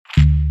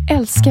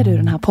Älskar du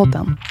den här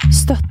podden?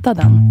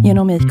 Stötta den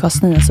genom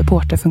IKAs nya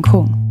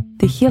supporterfunktion.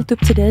 Det är helt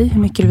upp till dig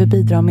hur mycket du vill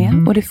bidra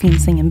med och det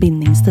finns ingen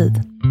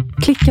bindningstid.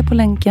 Klicka på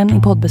länken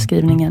i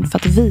poddbeskrivningen för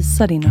att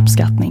visa din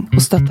uppskattning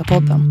och stötta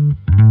podden.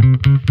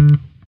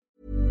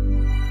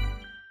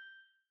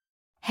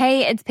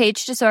 Hey, it's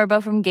Paige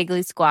DeSorbo from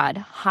Giggly Squad.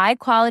 High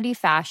quality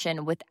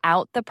fashion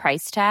without the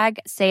price tag.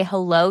 Say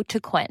hello to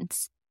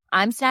Quince.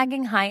 I'm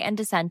snagging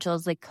high-end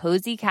essentials like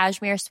cozy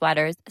cashmere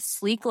sweaters,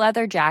 sleek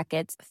leather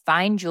jackets,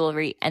 fine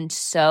jewelry, and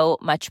so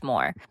much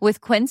more.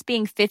 With Quince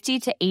being 50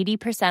 to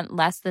 80%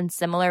 less than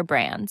similar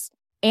brands.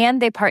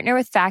 And they partner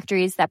with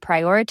factories that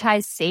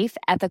prioritize safe,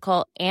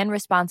 ethical, and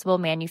responsible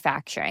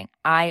manufacturing.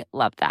 I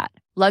love that.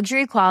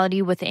 Luxury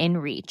quality within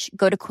reach.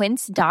 Go to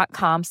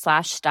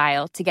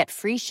quince.com/style to get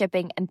free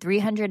shipping and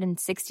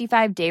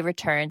 365-day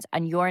returns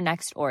on your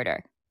next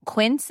order.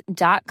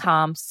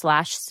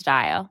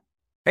 Quince.com/style.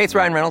 Hey, it's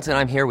Ryan Reynolds, and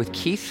I'm here with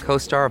Keith,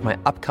 co-star of my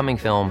upcoming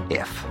film,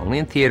 If, only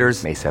in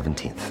theaters May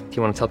 17th. Do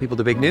you want to tell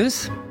people the big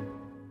news?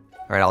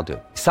 All right, I'll do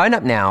it. Sign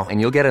up now and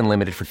you'll get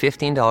unlimited for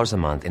 $15 a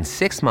month and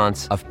 6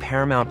 months of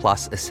Paramount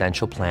Plus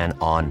Essential Plan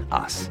on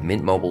us.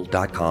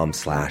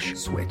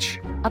 Mintmobile.com/switch.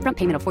 Upfront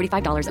payment of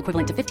 $45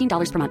 equivalent to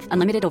 $15 per month.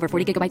 Unlimited over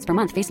 40 gigabytes per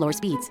month. Face lower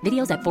speeds.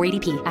 Videos at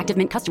 480p. Active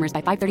Mint customers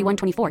by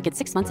 531.24 get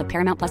 6 months of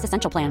Paramount Plus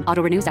Essential Plan.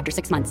 Auto renews after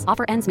 6 months.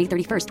 Offer ends May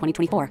 31st,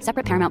 2024.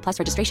 Separate Paramount Plus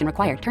registration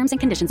required. Terms and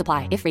conditions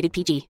apply if rated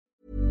PG.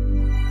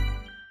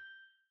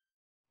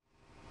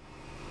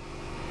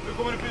 Nu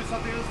kommer det pysa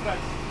till strax.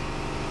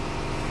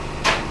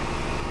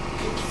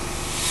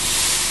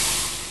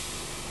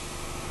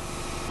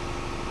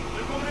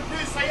 Nu kommer det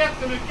pysa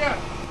jättemycket.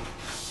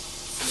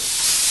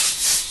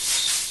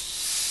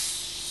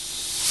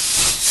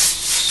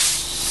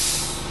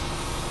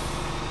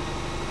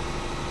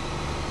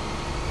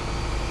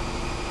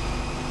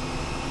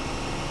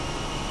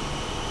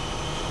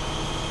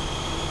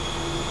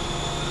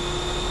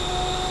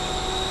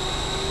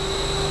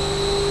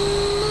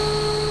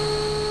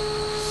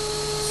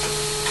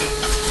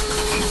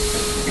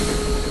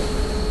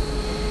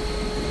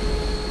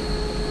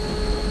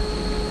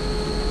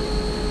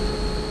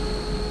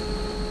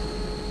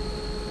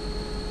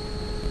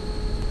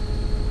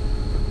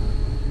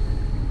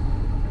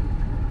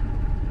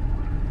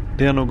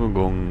 Det är någon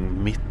gång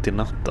mitt i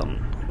natten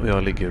och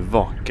jag ligger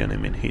vaken i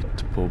min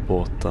hytt på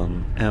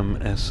båten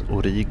MS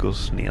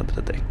Origos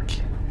nedre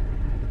däck.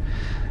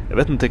 Jag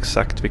vet inte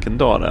exakt vilken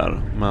dag det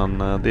är, men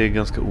det är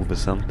ganska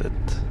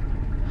oväsentligt.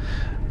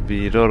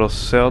 Vi rör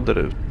oss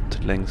söderut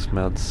längs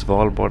med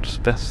Svalbards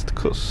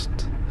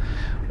västkust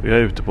och jag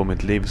är ute på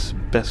mitt livs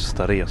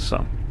bästa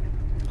resa,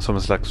 som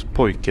en slags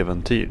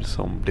pojkäventyr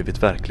som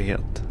blivit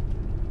verklighet.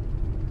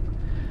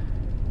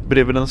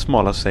 Bredvid den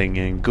smala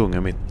sängen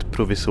gungar mitt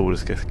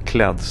provisoriska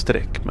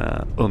klädsträck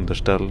med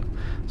underställ,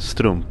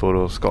 strumpor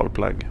och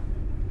skalplagg.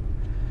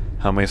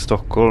 Hemma i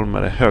Stockholm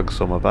är det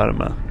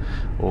högsommarvärme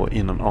och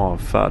innan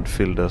avfärd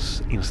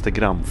fylldes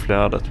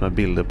Instagramflödet med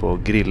bilder på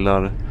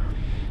grillar,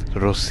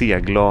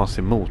 roséglas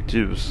i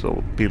motljus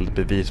och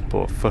bildbevis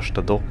på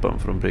första doppen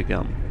från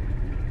bryggan.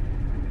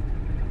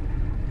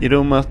 I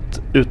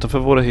rummet utanför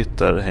våra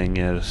hytter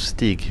hänger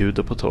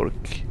stighudar på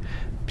tork.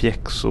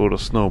 Pjäxor och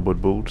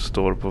snowboardbord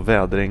står på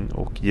vädring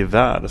och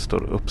gevär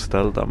står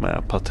uppställda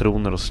med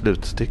patroner och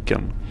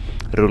slutstycken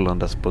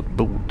rullandes på ett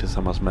bord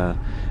tillsammans med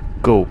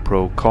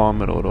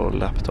GoPro-kameror och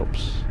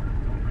laptops.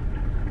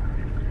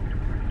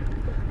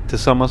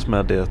 Tillsammans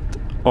med det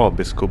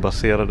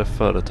Abisko-baserade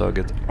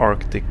företaget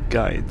Arctic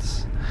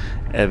Guides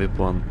är vi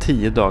på en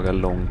 10 dagar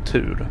lång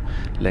tur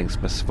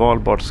längs med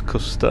Svalbards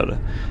kuster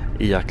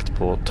i jakt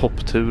på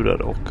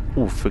toppturer och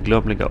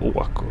oförglömliga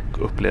åk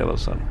och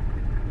upplevelser.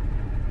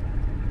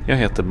 Jag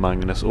heter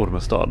Magnus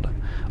Ormestad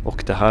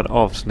och det här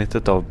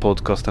avsnittet av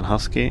podcasten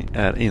Husky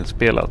är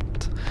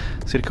inspelat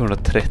cirka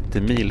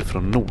 130 mil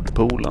från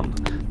Nordpolen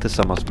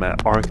tillsammans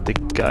med Arctic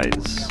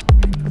Guides.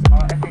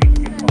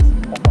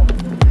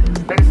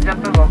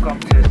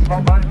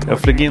 Jag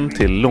flög in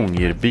till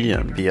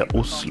Långyearbyen via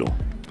Oslo.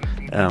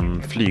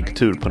 En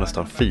flygtur på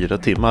nästan 4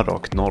 timmar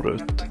rakt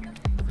norrut.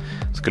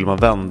 Skulle man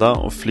vända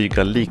och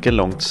flyga lika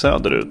långt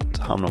söderut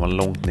hamnar man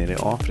långt ner i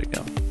Afrika.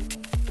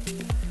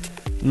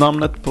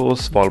 Namnet på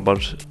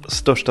Svalbards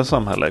största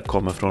samhälle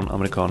kommer från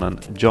amerikanen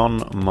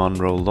John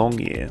Monroe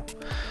Longyear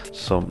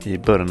som i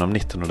början av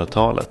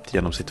 1900-talet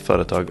genom sitt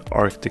företag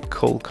Arctic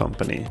Coal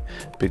Company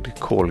byggde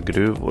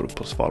kolgruvor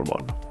på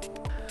Svalbard.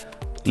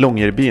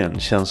 Långyearbyen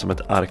känns som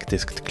ett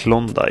arktiskt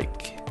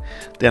Klondike.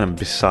 Det är en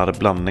bizarr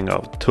blandning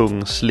av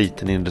tung,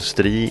 sliten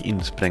industri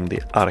insprängd i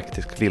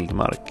arktisk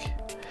vildmark.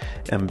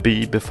 En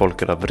by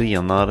befolkad av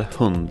renar,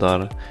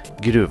 hundar,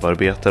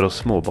 gruvarbetare och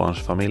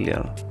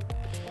småbarnsfamiljer.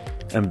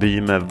 En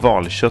by med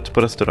valkött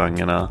på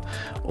restaurangerna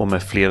och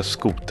med fler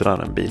skotrar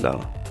än bilar.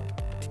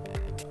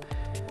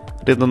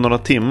 Redan några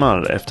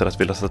timmar efter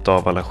att vi lastat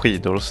av alla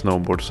skidor,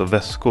 snowboards och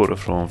väskor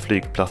från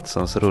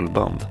flygplatsens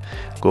rullband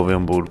går vi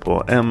ombord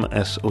på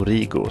MS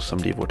Origo som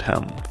blir vårt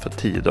hem för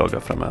 10 dagar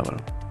framöver.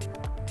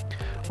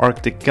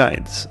 Arctic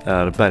Guides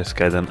är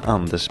bergsguiden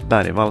Anders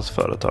Bergvalls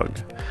företag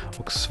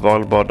och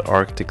Svalbard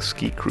Arctic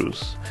Ski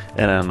Cruise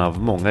är en av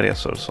många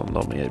resor som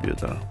de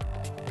erbjuder.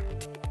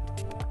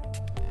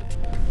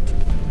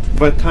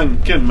 Vad är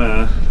tanken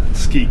med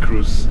Ski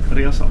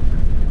Cruise-resan?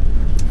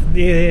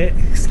 Det är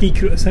ski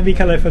cruise, vi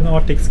kallar det för en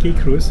Arctic Ski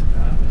Cruise.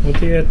 Och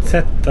det är ett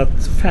sätt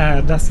att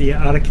färdas i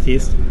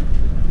Arktis.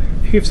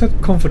 Hyfsat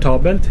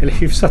komfortabelt, eller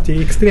hyfsat, det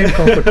är extremt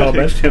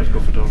komfortabelt. Extremt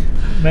komfortabelt.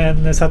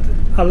 Men så att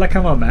alla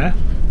kan vara med.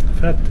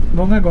 För att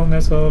många gånger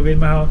så vill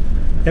man ha...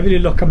 Jag vill ju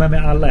locka med mig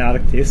alla i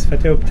Arktis. För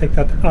att jag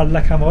upptäckte att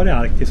alla kan vara i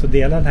Arktis och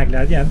dela den här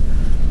glädjen.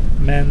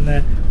 Men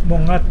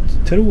många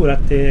tror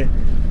att det är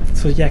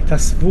så jäkla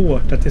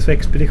svårt, att det är så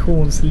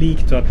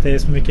expeditionslikt och att det är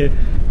så mycket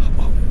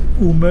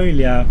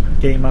omöjliga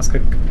grejer man ska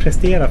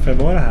prestera för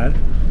att vara här.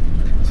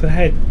 Så det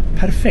här är ett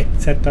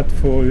perfekt sätt att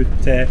få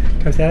ut, kan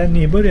vi säga, en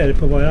nybörjare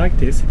på att vara i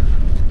Arktis.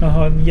 Man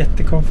har en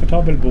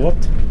jättekomfortabel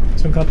båt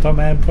som kan ta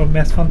med en på de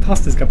mest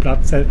fantastiska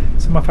platser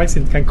som man faktiskt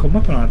inte kan komma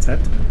på något annat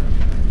sätt.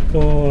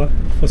 Och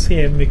få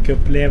se mycket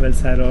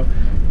upplevelser. Och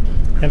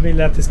jag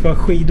vill att det ska vara,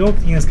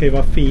 skidåkningen ska ju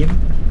vara fin.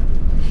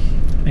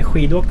 Men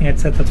skidåkning är ett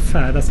sätt att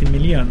färdas i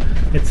miljön.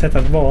 Ett sätt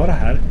att vara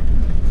här.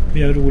 Vi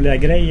gör roliga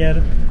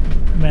grejer.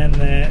 Men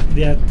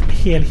det är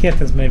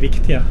helheten som är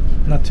viktiga.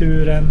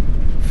 Naturen,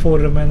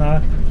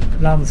 formerna,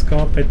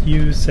 landskapet,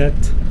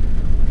 ljuset.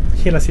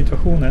 Hela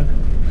situationen.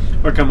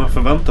 Vad kan man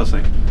förvänta sig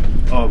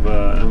av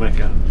en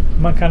vecka?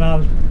 Man kan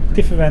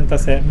alltid förvänta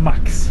sig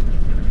max.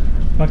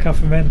 Man kan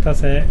förvänta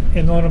sig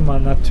enorma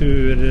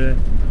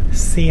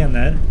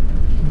naturscener.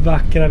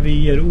 Vackra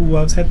vyer,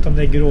 oavsett om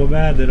det är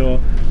gråväder och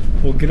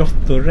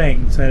grått och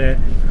regn, så är det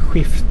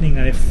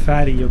skiftningar i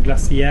färg och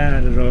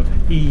glaciärer och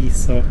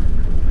is och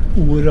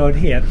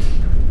orördhet.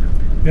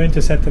 Vi har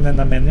inte sett en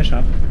enda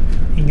människa.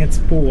 Inget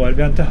spår.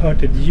 Vi har inte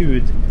hört ett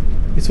ljud.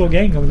 Vi såg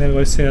en gång när vi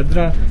var i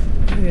södra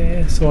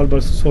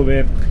Svalbard, så såg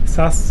vi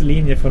SAS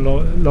linje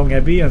från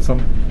Långabyen som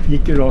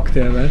gick rakt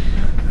över.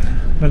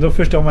 Men då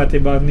förstår man att det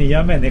är bara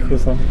nya människor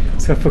som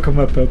ska få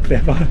komma upp och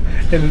uppleva.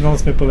 Eller någon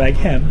som är på väg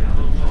hem.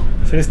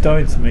 Så det stör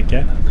inte så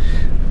mycket.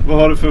 Vad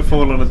har du för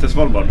förhållande till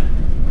Svalbard?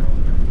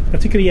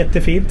 Jag tycker det är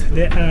jättefint.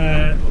 Det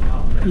är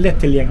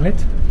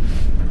lättillgängligt.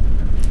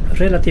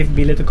 Relativt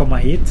billigt att komma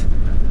hit.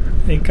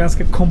 Det är ett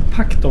ganska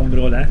kompakt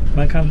område.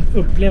 Man kan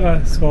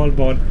uppleva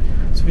Svalbard.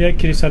 Så vi har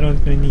kryssat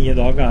runt med 9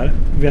 dagar.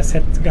 Vi har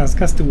sett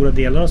ganska stora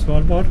delar av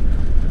Svalbard.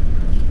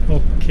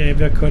 Och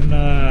vi har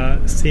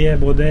kunnat se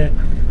både,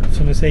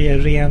 som du säger,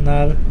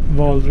 renar,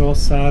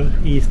 valrossar,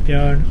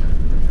 isbjörn.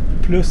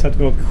 Plus att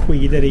vi åker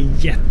skidor i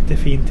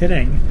jättefin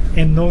terräng.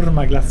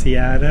 Enorma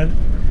glaciärer.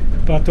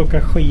 Bara att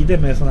åka skidor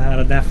med såna här,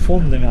 den här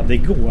fonden vi hade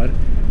igår.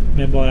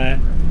 Med bara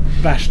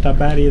värsta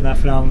bergen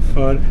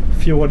framför.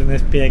 Fjorden är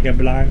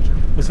spegelblank.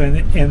 Och så en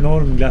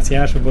enorm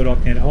glaciär som går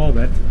rakt ner i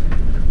havet.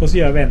 Och så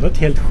gör vi ändå ett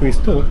helt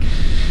schysst åk.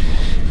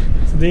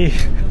 Så det är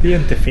ju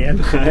inte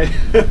fel. Nej.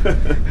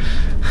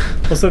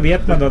 Och så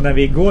vet man då när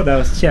vi går där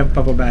och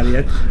kämpar på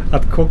berget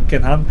att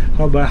kocken, han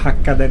har bara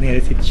hackat där nere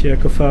i sitt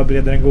kök och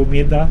förbereder en god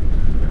middag.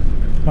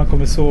 Man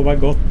kommer sova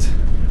gott.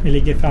 Vi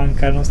ligger för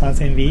ankar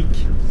någonstans i en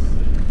vik.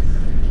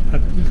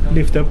 Att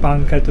lyfta upp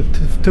ankaret och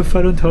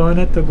tuffa runt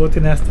hörnet och gå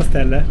till nästa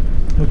ställe.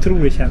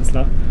 Otrolig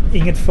känsla.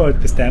 Inget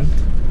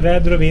förutbestämt.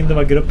 Väder och vind och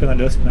vad gruppen har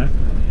lust med.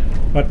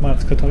 Vart man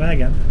ska ta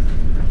vägen.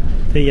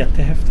 Det är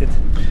jättehäftigt.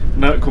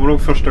 Kommer du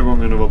ihåg första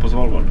gången du var på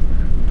Svalbard?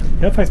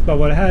 Jag har faktiskt bara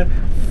varit här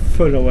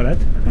förra året.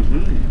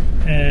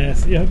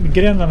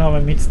 Grönland har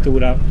varit mitt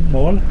stora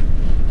mål.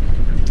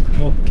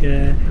 Och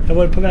jag har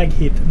varit på väg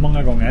hit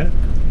många gånger.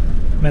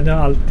 Men det har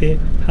alltid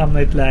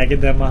hamnat i ett läge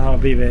där man har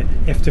blivit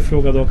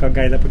efterfrågad och åka och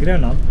guida på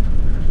Grönland.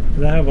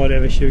 Det här har varit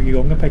över 20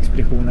 gånger på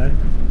expeditioner.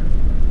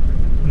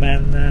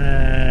 Men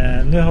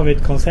nu har vi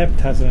ett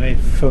koncept här som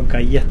funkar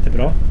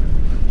jättebra.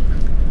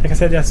 Jag kan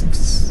säga att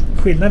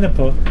skillnaden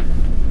på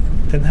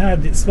den här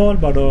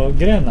Svalbard och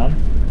Grönland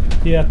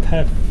är att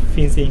här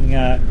finns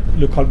inga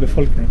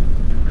lokalbefolkning.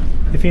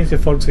 Det finns ju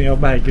folk som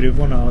jobbar här i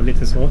gruvorna och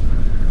lite så.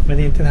 Men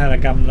det är inte den här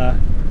gamla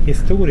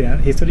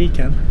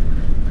historiken.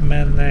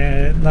 Men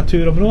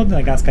naturområdena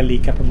är ganska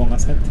lika på många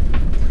sätt.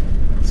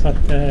 Så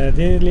att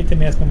det är lite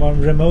mer som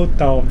de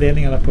remota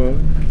avdelningarna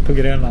på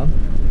Grönland.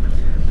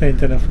 Det är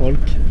inte någon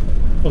folk.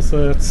 Och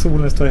så att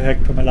solen står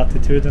högt på de här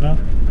latituderna.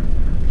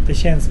 Det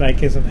känns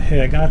verkligen som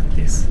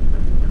högarktis.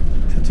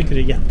 Så jag tycker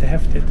det är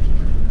jättehäftigt.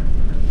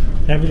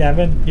 Jag vill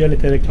även göra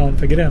lite reklam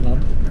för Grönland.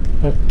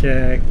 Och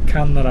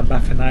Kanada,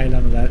 Baffin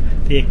Island och där.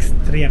 Det är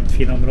extremt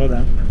fina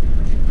områden.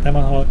 Där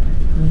man har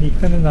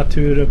liknande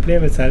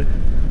naturupplevelser.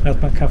 Men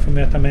att man kan få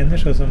möta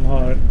människor som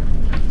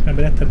jag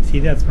berättade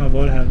tidigare, som har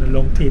varit här under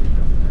lång tid.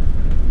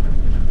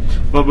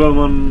 Vad bör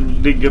man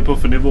ligga på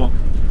för nivå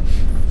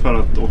för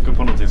att åka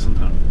på någonting sånt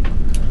här?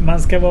 Man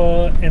ska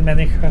vara en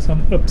människa som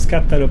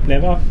uppskattar att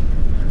uppleva.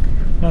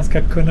 Man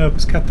ska kunna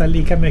uppskatta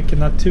lika mycket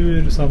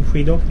natur som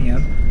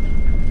skidåkningen.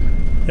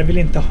 Jag vill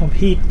inte ha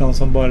hit någon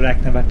som bara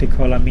räknar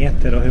vertikala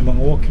meter och hur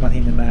många åker man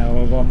hinner med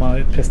och vad man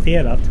har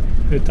presterat.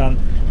 Utan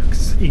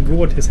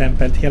igår till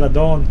exempel, hela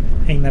dagen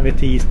ägnade vi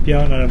till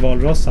isbjörnar och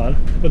valrossar.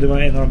 Och det var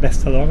en av de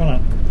bästa dagarna.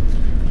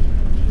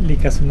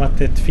 Lika som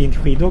att ett fint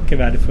skidåker är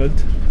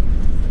värdefullt.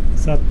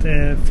 Så att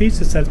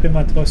fysiskt sett behöver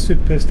man inte vara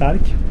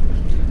superstark.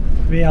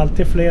 Vi är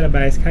alltid flera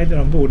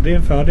bergsguider ombord. Det är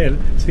en fördel.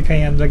 Så vi kan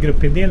ändra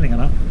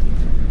gruppindelningarna.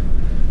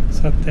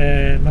 Så att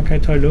man kan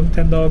ju ta det lugnt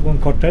en dag och gå en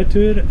kortare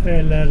tur.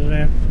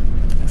 Eller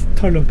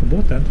ta det lugnt på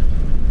båten.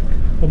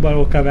 Och bara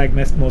åka iväg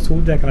med små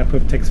soldekarna på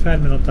upptäcktsfärd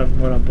med något av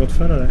våra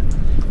båtförare.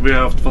 Vi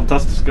har haft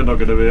fantastiska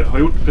dagar där vi har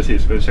gjort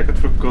precis. Vi har käkat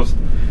frukost,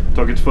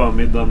 tagit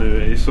förmiddag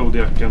nu i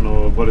Zodiacen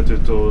och varit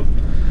ute och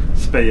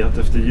spejat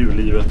efter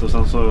djurlivet. Och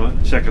sen så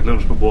käkat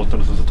lunch på båten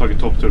och sen så tagit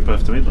topptur på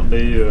eftermiddagen.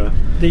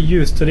 Det är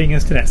ljust och det är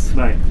ingen stress.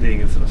 Nej, det är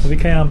ingen stress. Och vi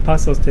kan ju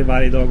anpassa oss till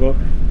varje dag. Och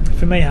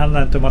för mig handlar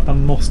det inte om att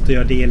man måste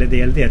göra det eller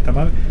det eller det. Utan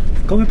man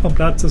kommer på en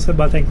plats och så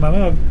bara tänker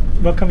man,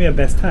 vad kan vi göra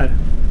bäst här?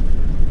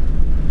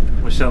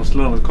 Och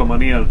känslan av att komma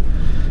ner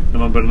när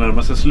man börjar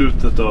närma sig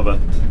slutet av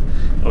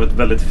ett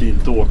väldigt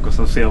fint åk och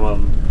sen ser man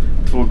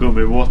 2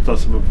 gummibåtar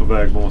som är på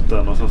väg mot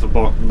den och sen så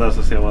bakom där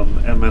så ser man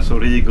MS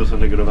Origo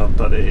som ligger och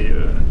väntar. Det är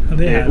ju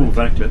det är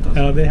overkligt alltså.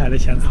 Ja, det är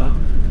härlig känsla.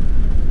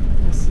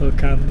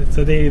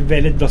 Så det är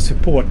väldigt bra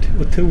support,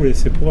 otrolig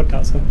support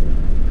alltså.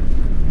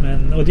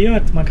 Och det gör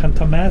att man kan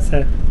ta med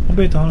sig, man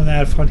behöver inte ha någon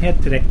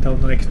erfarenhet direkt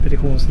av någon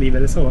expeditionsliv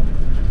eller så.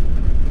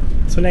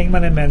 Så länge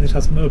man är en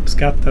människa som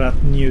uppskattar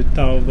att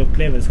njuta av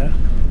upplevelser.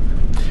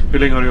 Hur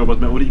länge har du jobbat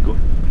med Origo?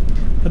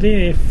 Och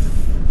det är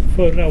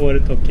förra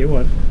året och i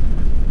år.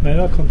 Men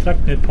vi har kontrakt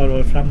nu ett par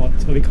år framåt.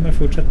 Så vi kommer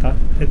fortsätta.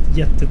 Ett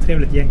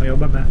jättetrevligt gäng att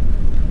jobba med.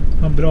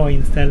 En bra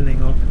inställning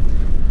och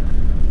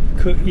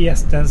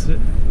gästens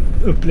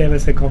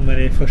upplevelse kommer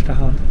i första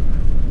hand.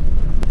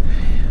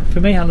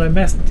 För mig handlar det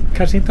mest,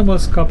 kanske inte om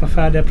att skapa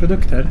färdiga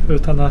produkter.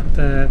 Utan att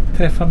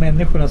träffa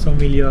människorna som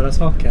vill göra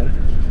saker.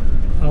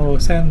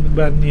 Och sen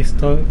börja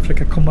nysta och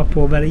försöka komma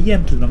på vad det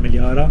egentligen de vill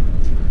göra.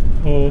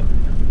 Och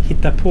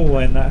hitta på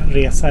en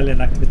resa eller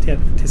en aktivitet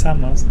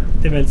tillsammans.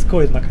 Det är väldigt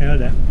skojigt man kan göra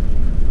det.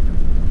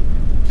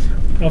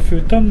 Och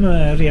förutom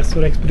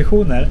resor och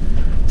expeditioner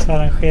så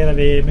arrangerar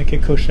vi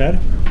mycket kurser.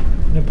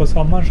 Nu på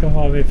sommaren så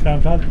har vi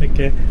framförallt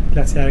mycket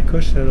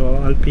glaciärkurser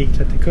och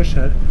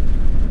alpinklätterkurser.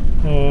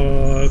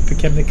 Och på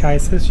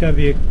Kebnekaise så gör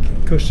vi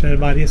kurser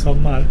varje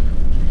sommar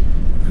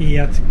i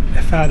att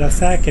färdas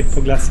säkert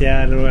på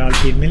glaciärer och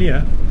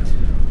alpinmiljö.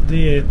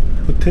 Det är ett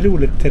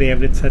otroligt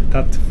trevligt sätt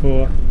att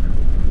få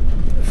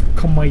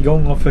komma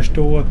igång och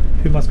förstå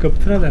hur man ska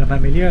uppträda i de här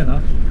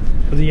miljöerna.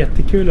 Och det är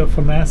jättekul att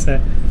få med sig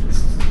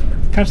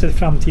kanske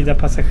framtida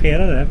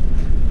passagerare.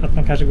 Att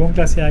man kanske går en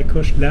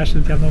glaciärkurs, lär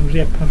sig lite om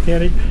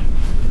rephantering.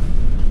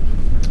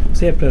 Och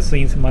så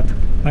plötsligt inser man att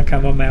man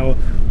kan vara med och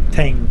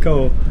tänka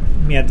och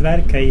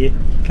medverka i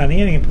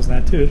planeringen på sån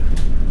här tur.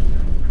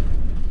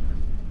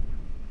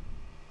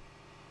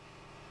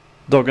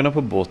 Dagarna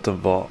på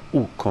båten var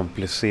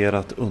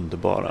okomplicerat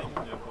underbara.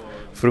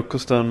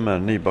 Frukosten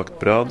med nybakt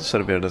bröd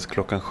serverades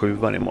 7:00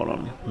 varje morgon,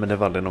 men det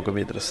var aldrig någon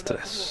vidare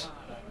stress.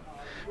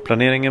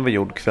 Planeringen var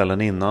gjord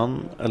kvällen innan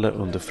eller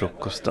under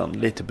frukosten,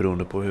 lite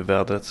beroende på hur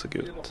vädret såg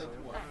ut.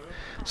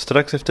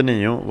 Strax efter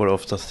 9 var det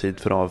oftast tid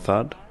för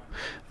avfärd.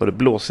 Var det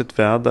blåsigt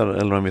väder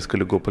eller om vi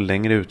skulle gå på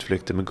längre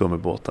utflykter med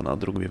gummibåtarna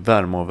drog vi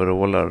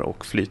värmeoveraller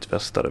och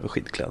flytvästar över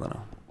skidkläderna.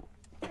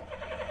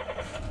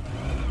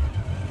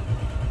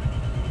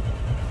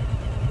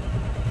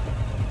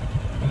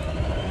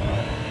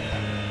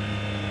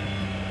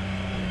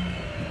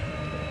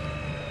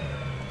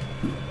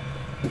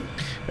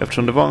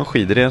 Eftersom det var en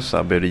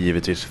skidresa blev det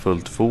givetvis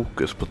fullt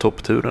fokus på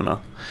toppturerna.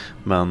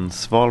 Men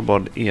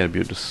Svalbard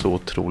erbjuder så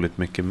otroligt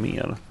mycket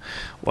mer.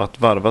 Och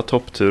att varva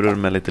toppturer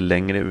med lite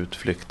längre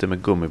utflykter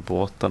med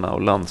gummibåtarna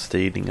och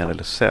landstigningar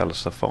eller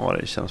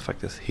sälsafari känns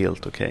faktiskt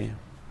helt okej.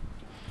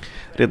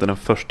 Redan den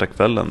första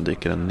kvällen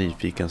dyker en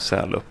nyfiken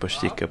säl upp och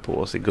kikar på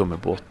oss i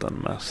gummibåten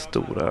med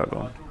stora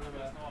ögon.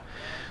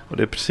 Och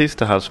det är precis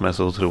det här som är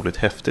så otroligt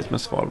häftigt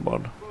med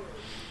Svalbard.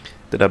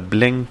 Det där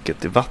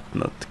blänket i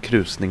vattnet,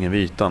 krusningen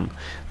vid ytan,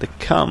 det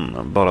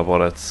kan bara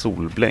vara ett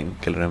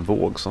solblänk eller en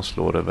våg som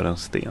slår över en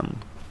sten.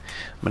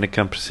 Men det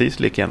kan precis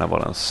lika gärna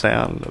vara en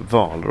säl,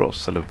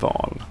 valross eller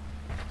val.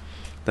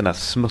 Den där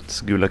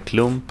smutsgula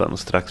klumpen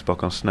strax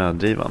bakom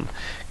snödrivan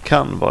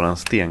kan vara en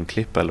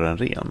stenklippa eller en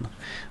ren.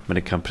 Men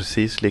det kan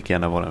precis lika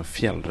gärna vara en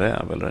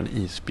fjällräv eller en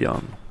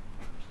isbjörn.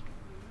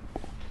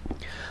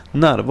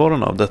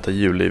 Närvaron av detta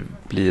djurliv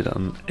blir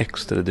en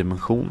extra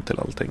dimension till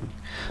allting.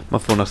 Man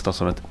får nästan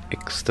som ett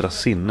extra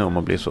sinne om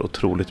man blir så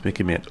otroligt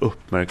mycket mer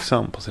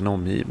uppmärksam på sin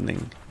omgivning.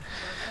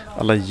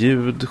 Alla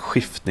ljud,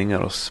 skiftningar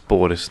och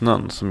spår i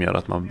snön som gör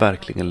att man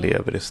verkligen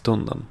lever i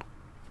stunden.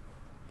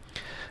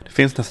 Det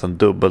finns nästan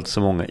dubbelt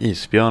så många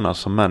isbjörnar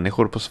som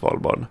människor på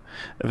Svalbard.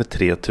 Över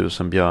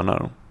 3000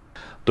 björnar.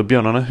 Då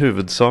björnarna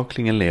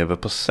huvudsakligen lever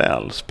på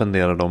säl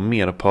spenderar de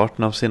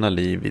merparten av sina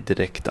liv i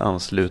direkt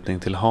anslutning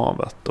till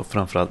havet och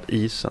framförallt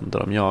isen där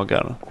de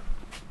jagar.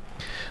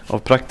 Av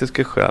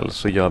praktiska skäl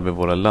så gör vi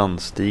våra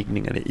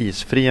landstigningar i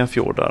isfria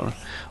fjordar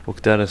och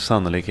där är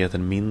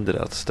sannolikheten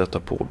mindre att stöta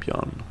på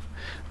björn.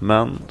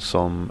 Men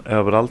som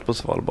överallt på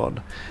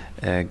Svalbard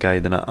är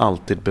guiderna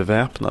alltid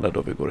beväpnade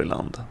då vi går i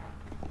land.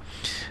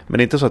 Men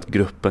det är inte så att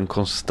gruppen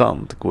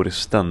konstant går i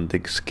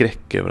ständig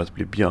skräck över att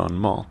bli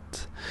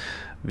björnmat.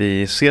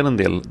 Vi ser en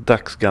del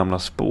dagsgamla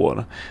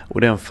spår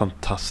och det är en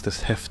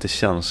fantastiskt häftig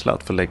känsla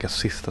att få lägga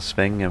sista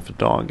svängen för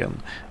dagen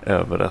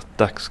över ett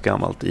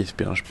dagsgammalt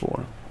isbjörnspår.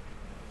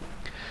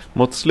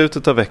 Mot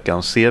slutet av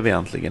veckan ser vi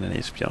äntligen en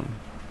isbjörn.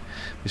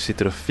 Vi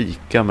sitter och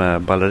fika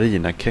med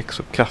ballerinakex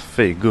och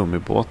kaffe i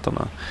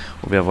gummibåtarna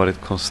och vi har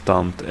varit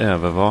konstant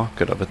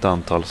övervakade av ett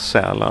antal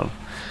sälar.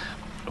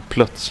 Och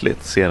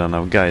plötsligt ser en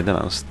av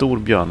guiderna en stor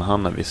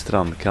björnhanne vid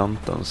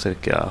strandkanten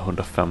cirka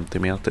 150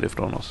 meter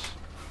ifrån oss.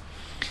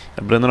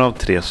 Jag bränner av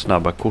 3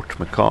 snabba kort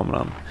med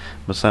kameran,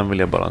 men sen vill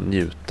jag bara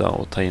njuta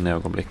och ta in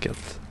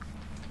ögonblicket.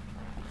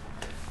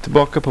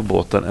 Tillbaka på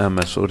båten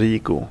MS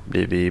Origo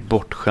blir vi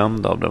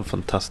bortskämda av den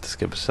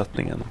fantastiska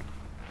besättningen.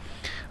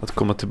 Att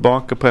komma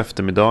tillbaka på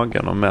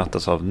eftermiddagen och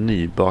mötas av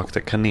nybakta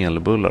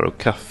kanelbullar och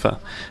kaffe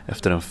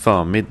efter en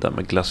förmiddag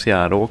med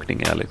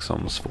glaciäråkning är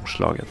liksom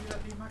svårslaget.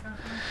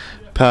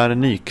 Per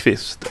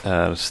Nyqvist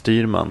är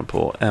styrman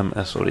på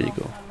MS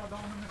Origo.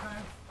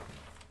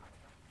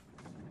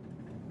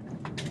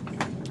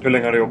 Hur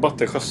länge har du jobbat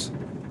till sjöss?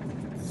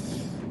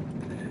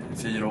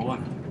 4 år.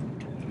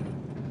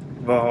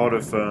 Vad har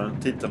du för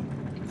titel?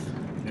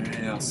 Nu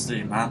är jag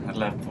styrman,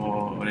 eller på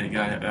Origo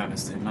är jag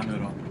överstyrman nu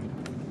då.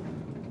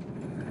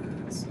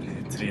 Så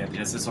det är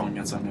 3:e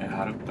säsongen som jag är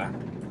här uppe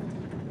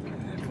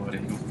på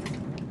Origo.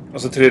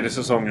 Alltså 3:e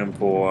säsongen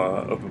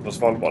uppe på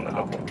Svalbard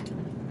eller på?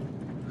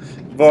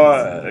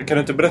 Kan du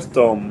inte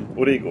berätta om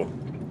Origo?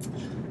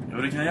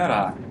 Jo, det kan jag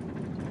göra.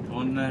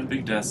 Hon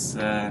byggdes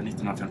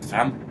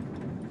 1955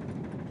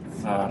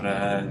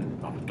 för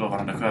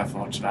dåvarande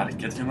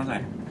Sjöfartsverket kan man säga.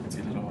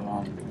 Till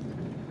att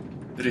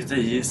bryta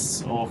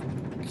is och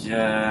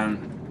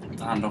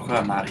ta hand om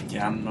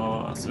sjömarken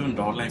och alltså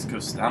underhåll längs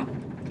kusten.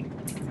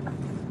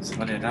 Så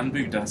var det den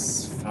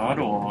byggdes för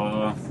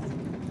då.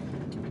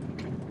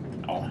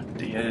 Ja,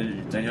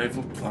 den gör ju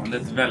fortfarande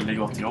ett väldigt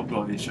gott jobb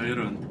då. Vi kör ju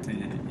runt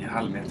i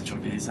halvmeters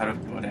is här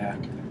uppe och det är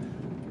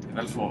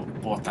väl få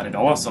båtar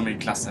idag som är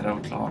klassade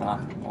och klara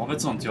av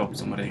ett sånt jobb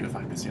som Origo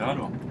faktiskt gör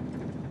då.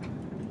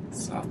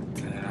 Så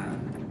att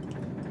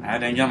nej,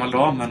 det är en gammal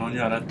dam men hon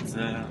gör ett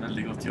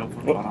väldigt gott jobb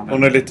fortfarande.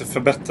 Hon är lite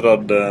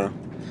förbättrad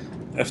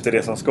efter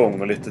resans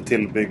gång och lite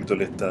tillbyggd och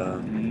lite...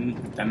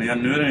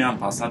 Nu är den ju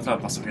anpassad för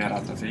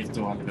passagerartrafik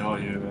då. Vi har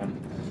ju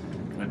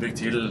byggt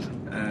till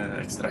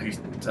extra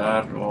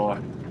hytter och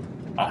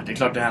ja, det är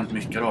klart det har hänt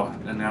mycket då.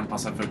 Den är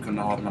anpassad för att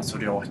kunna ha de här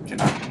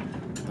zodiakerna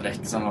på däck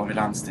som har vid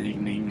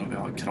landstigning och vi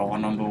har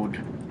kran ombord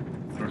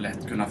för att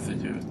lätt kunna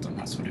fyra ut de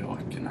här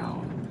zodiakerna.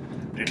 Och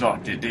det är klart,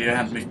 det har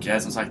hänt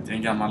mycket. Som sagt, det är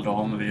en gammal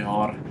dam och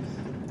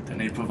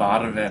den är på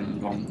varv en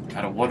gång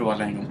per år då,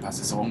 eller en gång per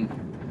säsong.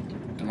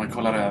 Där man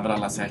kollar över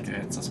alla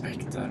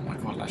säkerhetsaspekter, man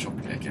kollar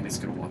tjockleken i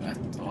skrovet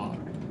och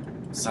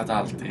så att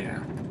allt är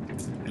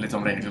enligt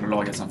de regler och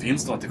lagar som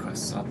finns då till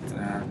sjöss.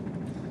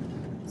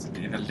 Så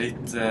det är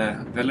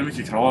väldigt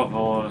mycket krav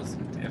och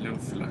det gäller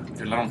att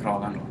fylla de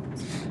kraven då.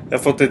 Jag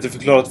har fått lite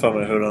förklarat för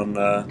mig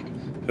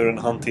hur den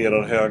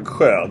hanterar hög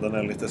sjö. Den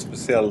är lite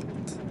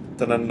speciellt,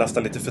 den är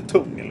nästan lite för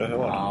tung, eller hur?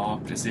 Ja,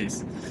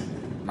 precis.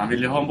 Man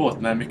vill ju ha en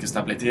båt med mycket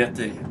stabilitet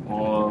i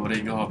och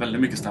Origo har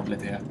väldigt mycket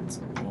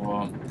stabilitet.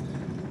 Och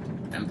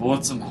en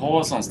båt som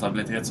har sån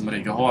stabilitet som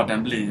Origo har,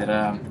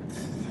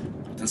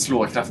 den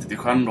slår kraftigt i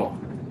sjön då.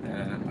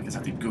 Man kan säga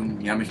att det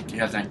gungar mycket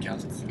helt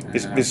enkelt.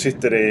 Vi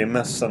sitter i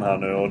mässen här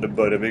nu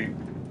och vi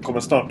kommer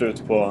snart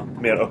ut på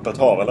mer öppet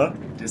hav, eller?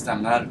 Det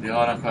stämmer. Vi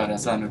har en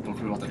sjöresa nu på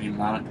 7-8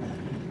 timmar.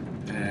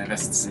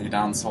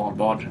 Västsidan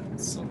Svalbard.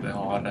 Så vi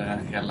har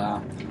hela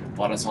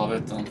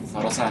Barentshavet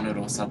utanför oss här nu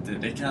då. Så att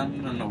det kan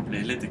nog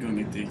bli lite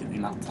gungigt i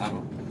natt här då.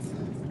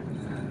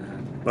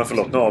 Men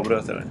förlåt, nu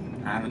avbröt jag dig.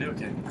 Nej, men det är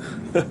okej.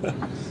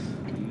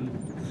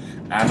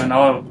 Nej, men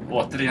ja,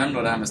 återigen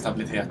då det här med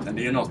stabiliteten.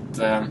 Det är ju något...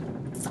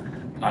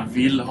 man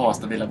vill ha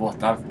stabila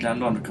båtar. Den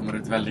dagen det kommer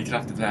ut väldigt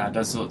kraftigt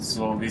väder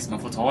så visst man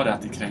får ta det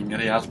att det kränger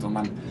rejält.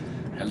 Men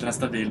hellre en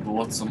stabil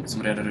båt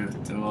som reder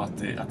ut och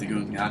att det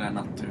gungar än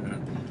att du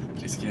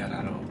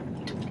riskerar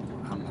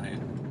att hamna i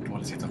en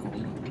dålig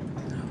situation.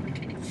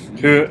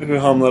 Hur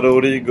hamnade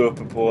Origo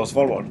uppe på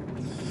Svalbard?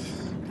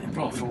 Det är en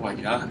bra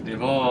fråga. Vi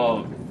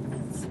har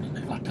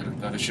varit där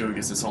uppe över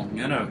 20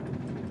 säsonger nu.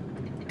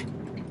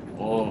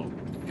 Och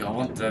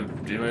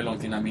det var ju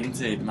långt innan min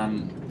tid,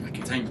 men jag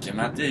kan tänka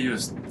mig att det är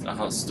just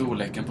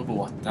storleken på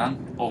båten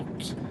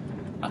och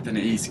att den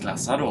är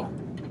isklassad då.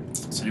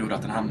 Så det gjorde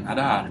att den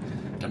hamnade här.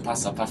 Den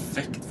passar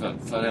perfekt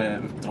för det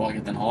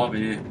uppdraget den har.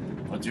 Vi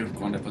har ett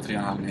djupgående på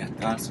 3,5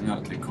 meter som gör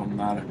att vi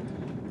kommer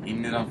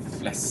in i de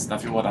flesta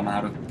fjordarna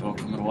här uppe och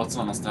kommer åt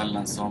sådana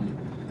ställen som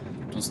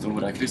de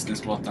stora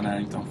kryssningsbåtarna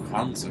inte har en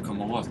chans att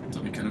komma åt.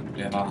 Och vi kan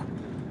uppleva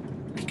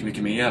mycket,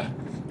 mycket mer.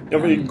 Ja,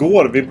 men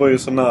igår, vi var ju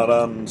så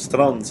nära en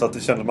strand så att det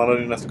kändes man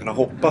hade ju nästan kunnat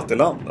hoppa till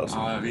land. Alltså.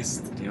 Ja,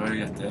 visst. Det var ju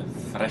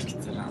jättefräckt,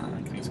 den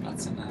här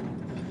kryssningsplatsen här.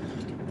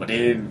 Och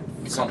det är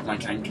sånt man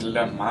kan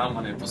glömma om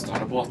man är på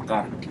större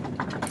båtar.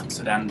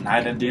 Så det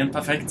är en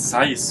perfekt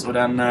size. Och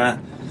den,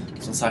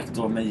 som sagt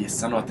då med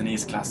isen då, att den är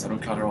isklassad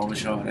och klarar av att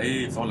köra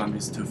i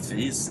förhållandevis tuff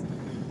is,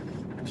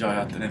 gör ju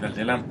att den är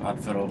väldigt lämpad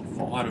för att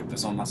vara här uppe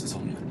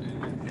sommarsäsongen.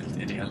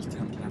 Helt ideellt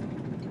egentligen.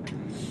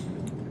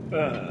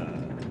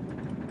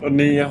 Och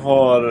ni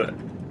har,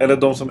 eller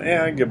de som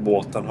äger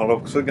båten har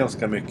också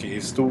ganska mycket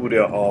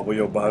historia av att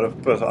jobba här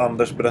uppe. Så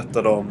Anders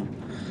berättade om,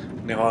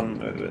 ni har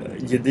en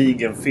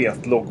gedigen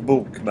fet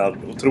loggbok med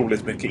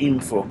otroligt mycket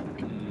info.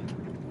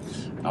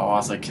 Ja,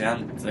 alltså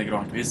Kent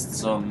Granqvist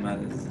som är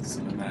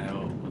med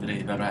och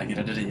driver och äger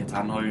rederiet,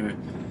 han har ju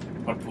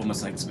varit på med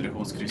sina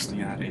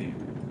expeditionskryssningar i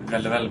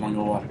väldigt, väldigt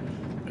många år.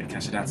 Det är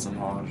kanske den som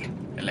har,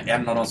 eller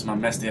en av de som har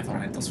mest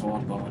erfarenhet av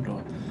Svalbard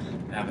och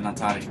även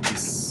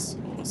Antarktis,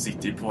 och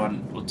sitter ju på en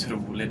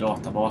otrolig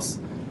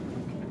databas.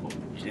 Och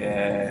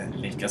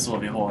likaså,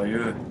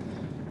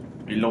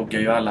 vi loggar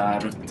ju alla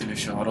rutter vi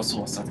kör och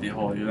så att vi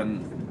har ju en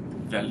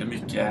väldigt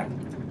mycket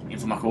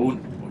information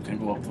och kan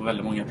gå på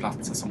väldigt många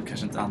platser som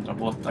kanske inte andra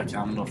båtar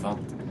kan då, för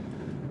att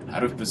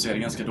här uppe så är det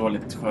ganska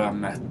dåligt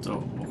sjömätt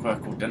och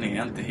sjökorten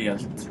är inte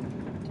helt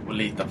att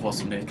lita på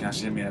som det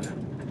kanske är mer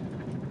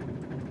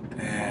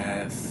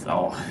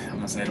om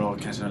man säger då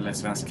kanske den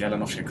svenska eller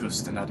norska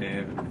kusten där det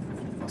är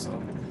alltså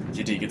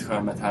gediget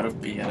sjömätt. Här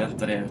uppe är det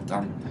inte det,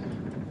 utan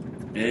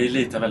vi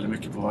litar väldigt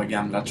mycket på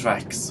gamla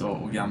tracks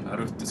och gamla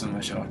rutter som vi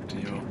har kört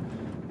i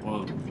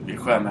och vi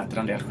sjömäter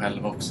en del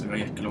själva också. Vi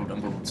har ekolod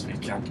ombord så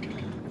vi kan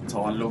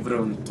ta en lov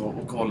runt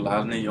och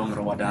kolla nya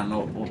områden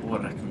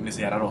och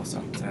rekognosera då, så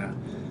att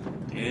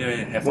det är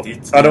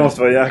häftigt. Ja, det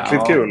måste vara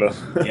jäkligt kul.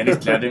 Det är en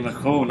ytterligare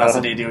dimension.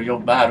 Alltså det att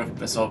jobba här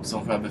uppe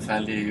som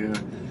sjöbefäl, det är ju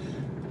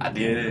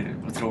det är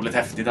otroligt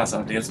häftigt.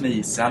 Alltså dels med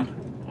isen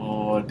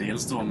och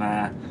dels då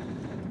med,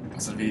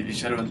 alltså vi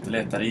kör runt och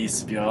letar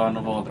isbjörn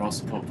och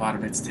valras på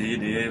arbetstid.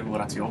 Det är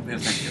vårt jobb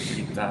helt enkelt att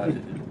hitta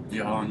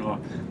björn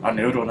och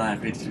nu då den här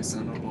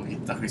skidkryssen och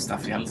hitta schyssta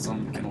fjäll som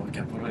kan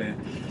åka på det.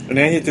 Men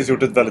ni har hittills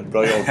gjort ett väldigt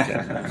bra jobb.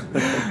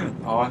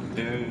 Ja,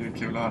 det är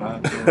kul att höra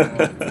att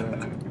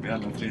vi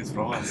alla trivs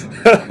bra alltså.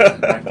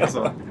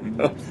 Så.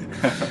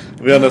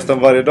 Vi har nästan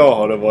varje dag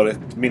har det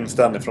varit minst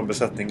en från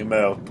besättningen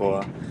med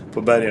upp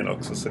på bergen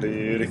också, så det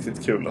är ju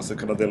riktigt kul att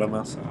kunna dela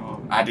med sig.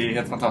 Ja, det är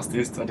helt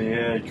fantastiskt och det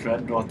är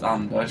cred åt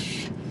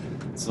Anders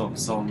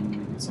som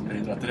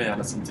bidrar till det,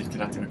 eller som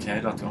tycker att det är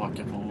okej att vi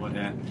hakar på.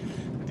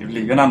 Det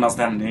blir ju en annan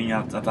stämning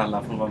att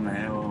alla får vara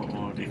med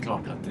och det är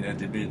klart att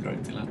det bidrar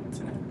till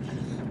att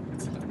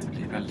det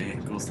blir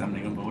väldigt god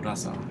stämning ombord,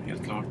 alltså,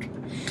 helt klart.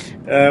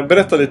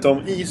 Berätta lite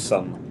om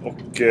isen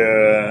och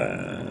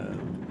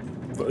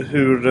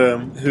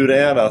hur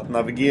är det att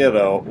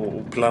navigera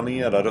och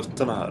planera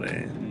rutterna här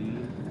i?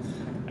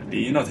 Det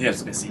är ju något helt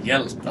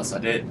speciellt. Alltså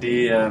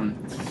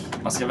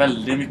man ska ha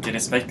väldigt mycket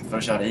respekt för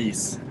att köra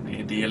is.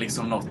 Det är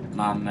liksom något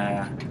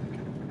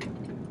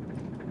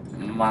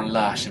man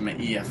lär sig med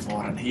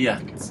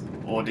erfarenhet.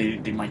 Och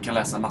man kan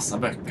läsa massa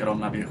böcker om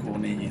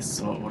navigation i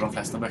is. Och de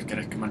flesta böcker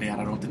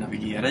rekommenderar att inte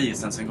navigera i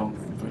isen en gång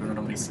på grund av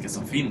de risker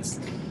som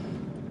finns.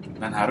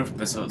 Men här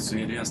uppe så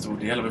är det ju en stor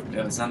del av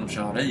upplevelsen att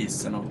köra i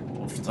isen. Och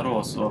ofta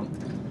då så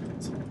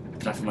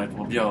träffar man ju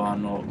på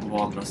björn och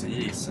valros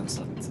i isen,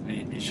 så att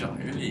vi kör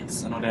ju i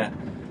isen. Och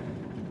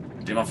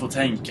det man får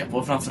tänka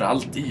på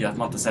framförallt är ju att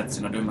man inte sätter sig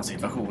i några dumma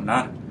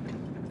situationer.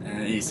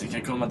 Isen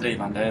kan komma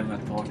drivande med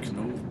ett par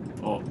knop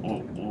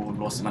och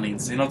låser man in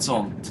sig i något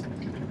sånt,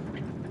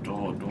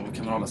 då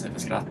kan man hålla sig för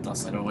skratt.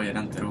 Alltså, då är det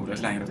inte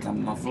roligt längre,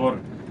 utan man får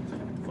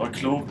vara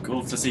klok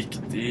och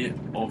försiktig.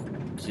 Och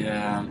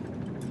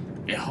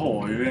vi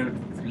har ju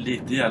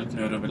lite hjälp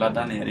nu då vi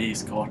laddar ner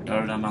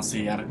iskartor där man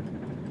ser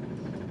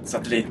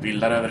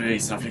satellitbilder över hur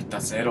isen har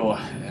flyttat sig då.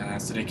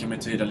 Så det kan man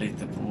tyda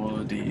lite på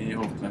det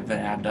ihop med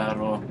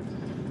väder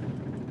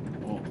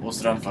och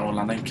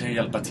strömförhållanden kan ju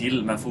hjälpa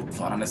till, men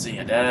fortfarande så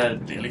är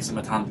det är liksom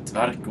ett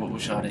hantverk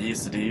att köra is.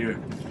 Så det är ju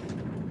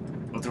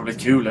otroligt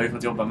kul. Jag har ju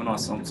fått jobba med några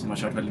som har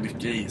kört väldigt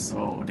mycket is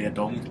och det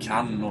de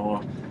kan,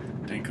 och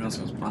den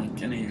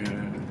kunskapsbanken är ju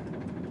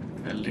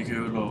väldigt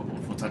kul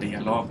att få ta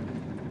del av.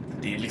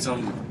 Det är liksom,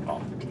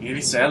 det är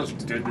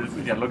visuellt. Du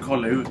gäller att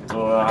kolla ut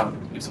och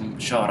liksom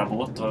köra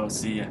båt och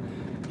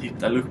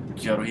hitta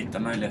luckor och hitta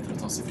möjligheter att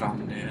ta sig fram.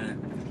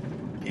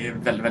 Det är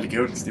väldigt, väldigt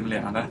kul,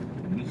 stimulerande.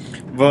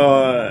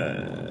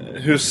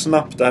 Hur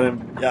snabbt, det här är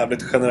en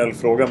jävligt generell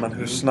fråga, men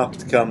hur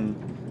snabbt kan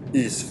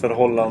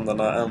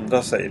isförhållandena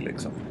ändra sig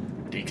liksom?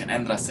 Det kan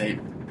ändra sig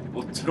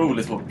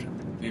otroligt fort.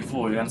 Vi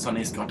får ju en sån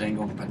iskarta en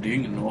gång per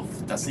dygn, och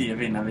ofta ser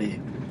vi när vi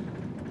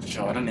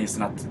kör den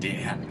isen att det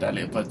händer,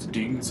 eller på ett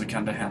dygn så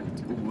kan det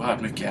hänt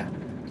oerhört mycket.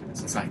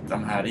 Som sagt,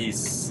 de här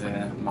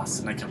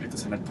ismassorna kan flytta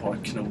sig med ett par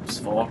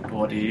knopsfart,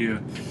 och det är ju,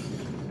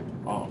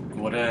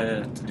 går det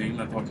ett dygn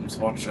med ett par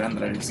knopsfart så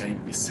ändrar det sig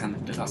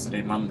väsentligt. Alltså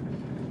man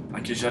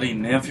kan ju köra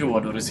in i en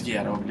fjord och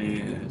riskera att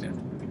bli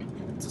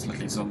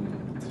liksom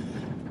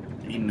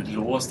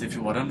inlåst i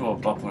fjorden då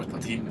bara på ett par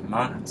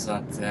timmar. Så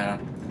att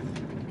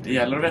det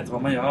gäller att veta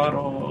vad man gör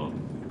och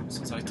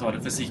som sagt ta det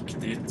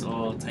försiktigt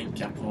och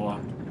tänka på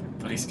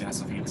riskerna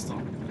som finns då.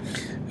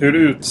 Hur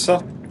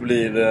utsatt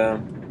blir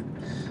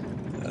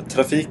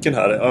trafiken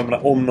här? Jag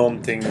menar, om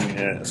någonting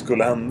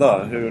skulle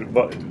hända,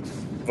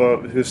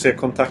 hur ser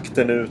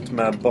kontakten ut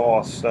med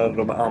baser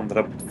och med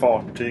andra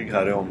fartyg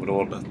här i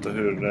området? Och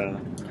hur...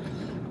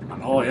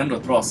 Man har ju ändå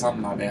ett bra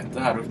samarbete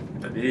här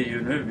uppe. Vi är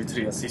ju nu vid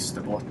 3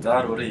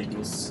 systerbåtar och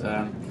Rigos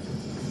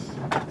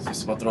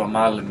systerbåtar,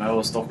 Malmö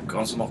och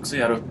Stockholm som också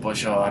är uppe och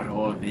kör.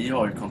 Och vi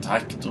har ju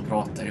kontakt och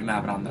pratar ju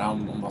med varandra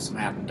om vad som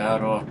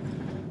händer. Och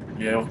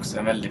vi har också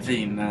en väldigt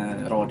fin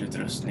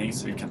radioutrustning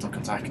så vi kan ta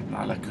kontakt med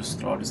alla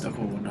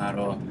kustradiostationer.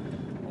 Och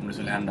om det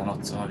skulle hända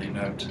något så har vi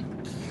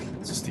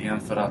nödsystem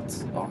för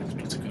att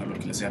kunna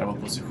lokalisera vår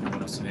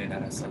position och så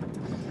vidare. Så att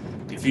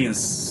det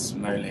finns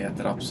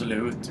möjligheter,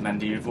 absolut, men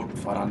det är ju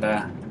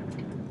fortfarande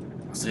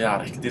i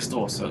Arktis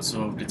då,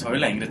 så det tar ju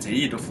längre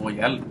tid att få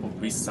hjälp, och på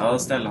vissa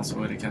ställen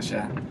så är det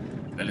kanske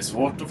väldigt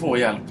svårt att få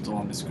hjälp då.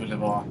 Om det skulle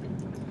vara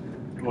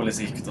dålig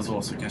sikt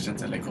och så kanske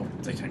inte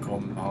helikopter kan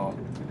komma.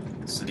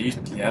 Så det är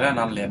ytterligare en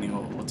anledning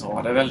att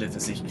ta det väldigt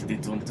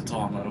försiktigt och inte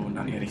ta några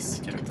onödiga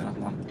risker, utan att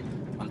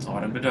man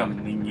tar en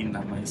bedömning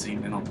innan man ger sig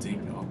in i någonting.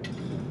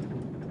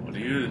 Och det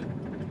är ju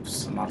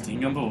som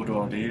allting ombord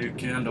då, det är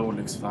ju ändå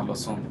olycksfall och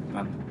sånt,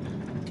 men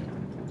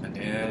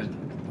det är,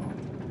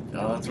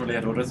 jag tror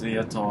ledordet är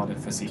att ta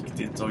det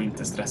försiktigt och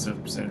inte stressa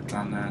upp sig,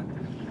 utan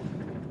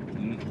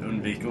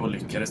undvika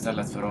olyckor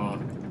istället för att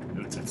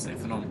utsätta sig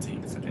för någonting.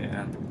 För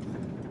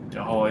det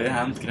har ju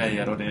hänt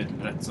grejer, och det är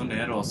rätt som det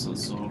är då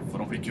så får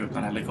de skicka ut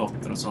en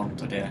helikopter och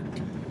sånt, och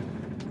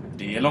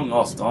det är långa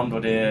avstånd,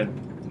 och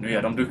nu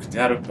är de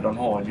duktiga här uppe. De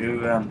har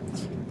ju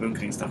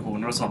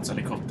bunkringsstationer och sånt, så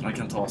helikopterna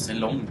kan ta sig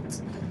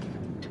långt.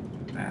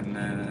 Men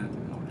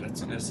rätt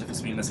som det så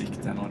försvinner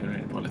sikten och det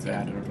är dåligt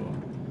väder, och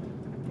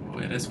då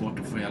är det svårt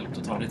att få hjälp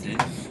att ta det tid.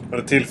 Och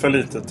det tillför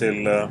lite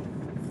till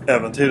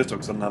äventyret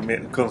också, den här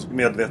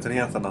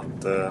medvetenheten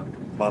att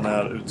man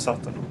är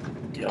utsatt.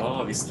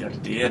 Ja, visst gör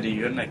det. Det är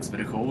ju en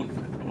expedition,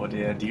 och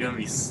det är ju en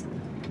viss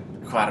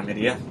charm i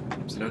det,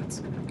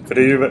 absolut. För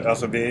det är ju,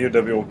 alltså, vi är ju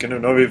där vi åker nu.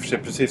 Nu har vi för sig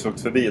precis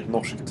åkt förbi ett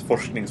norskt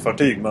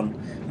forskningsfartyg, men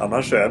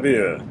annars så är vi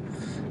ju...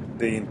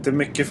 Det är inte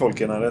mycket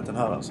folk i närheten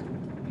här alltså.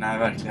 Nej,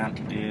 verkligen.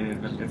 Det är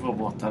väldigt få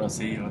båtar att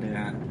se, och det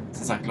är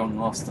som sagt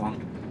långa avstånd.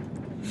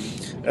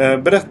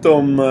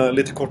 Berätta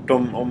lite kort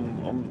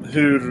om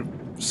hur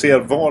ser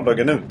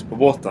vardagen ut på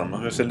båten, och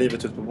hur ser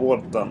livet ut på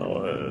båten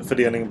och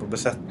fördelningen på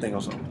besättning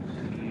och så.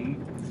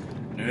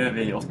 Nu är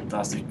vi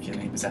 8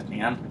 stycken i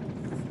besättningen.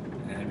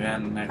 Vi är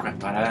en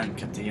skeppare, en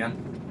kapten,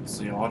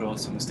 så jag då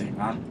som är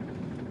styrman.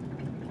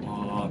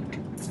 Och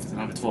sen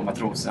har vi 2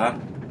 matroser.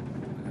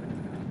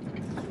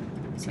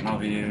 Sen har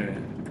vi ju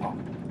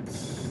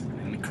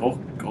en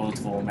kock och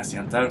 2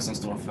 mässjäntor som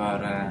står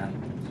för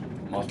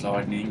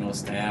matlagning och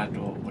städ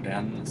och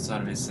den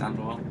servicen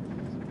då.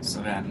 Så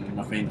en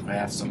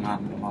maskinchef som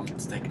hand om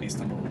allt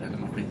tekniskt ombord, eller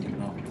maskin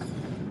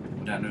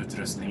och den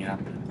utrustningen.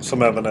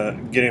 Som även är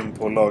grym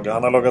på att laga.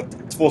 Han har lagat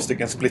 2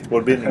 stycken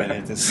splitboardbindningar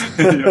hittills.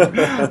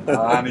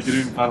 Ja, han är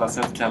grym på alla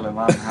sätt, Kalle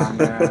man. Han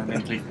är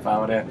en klippa,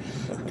 och det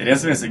är det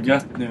som är så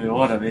gött nu i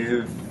år. Vi är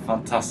ju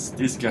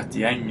fantastiskt gött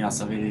gäng.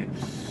 Alltså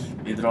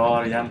vi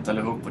drar jämt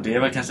allihop, och det är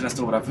väl kanske den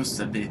stora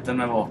pusselbiten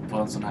med att vara på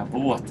en sån här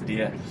båt.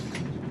 Det är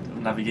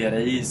att navigera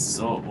is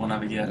och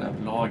navigera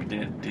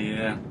lag.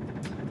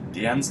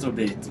 Det är en stor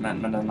bit,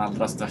 men den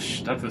allra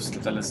största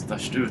pusslet, eller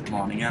största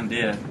utmaningen,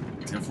 det är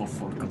att få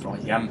folk att dra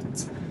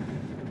jämt.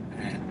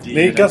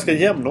 Ni är ganska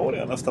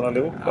jämnåriga nästan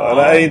allihopa. Ja.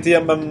 Eller inte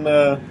jämn, men...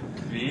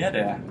 Vi är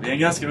det. Vi är en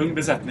ganska ung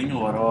besättning i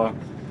år, och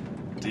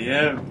det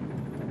är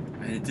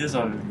hittills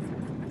har vi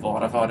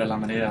bara fördelar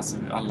med det. Alltså,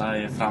 alla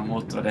är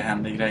framåt, och det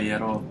händer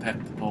grejer och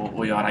pepp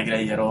på att göra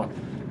grejer, och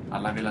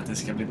alla vill att det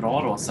ska bli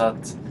bra då. Så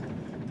att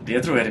det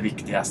tror jag är det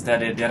viktigaste.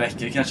 Det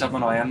räcker kanske att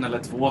man har 1 eller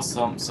 2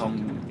 som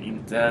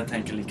inte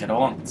tänker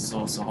likadant,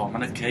 så har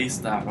man ett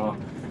case där. Och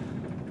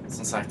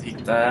som sagt,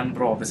 hitta en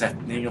bra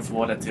besättning och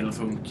få det till att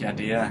funka,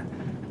 det är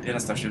den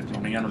största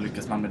utmaningen, och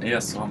lyckas man med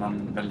det så har man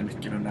väldigt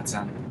mycket vunnet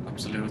sen,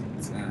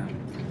 absolut.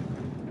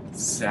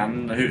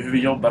 Sen hur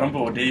vi jobbar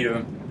ombord, det är ju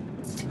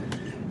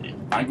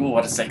man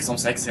går 6 om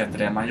 6 heter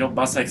det. Man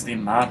jobbar 6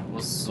 timmar,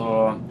 och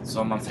så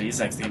har man fri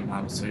 6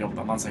 timmar, och så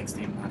jobbar man 6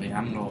 timmar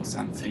igen och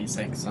sen fri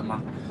 6. Så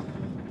man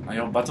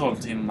jobbar 12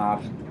 timmar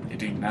i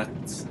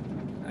dygnet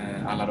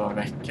alla dagar i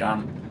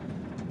veckan.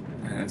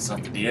 Så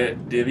att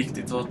det är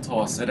viktigt att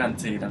ta sig den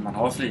tiden man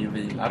har fri och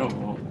vila då,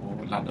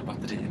 och ladda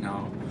batterierna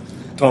och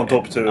ta en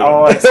topptur.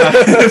 Ja,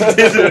 exakt.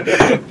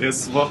 Det är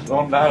svårt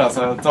om det här,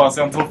 alltså. Ta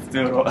sig en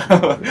topptur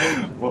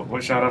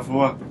och köra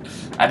på.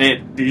 Ja,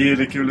 det är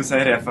ju kul att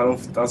säga det, för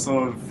ofta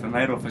så, för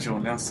mig då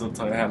personligen, så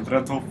tar jag hellre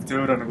en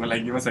topptur än att gå och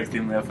lägga mig 6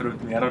 timmar. Jag får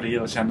ut mer av det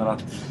och känner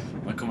att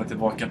man kommer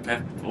tillbaka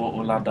pepp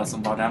och ladda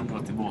som bara den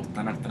då till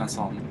båten efter en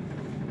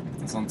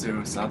sån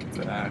tur. Så att,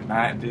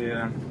 nej, det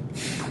är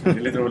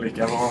lite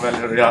olika vad man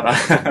väljer att göra.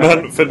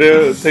 Men för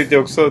det tänkte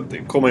jag också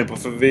komma in på,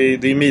 för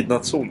det är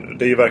midnattssol nu.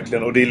 Det är ju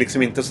verkligen, och det är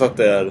liksom inte så att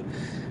det är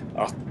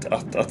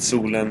att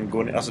solen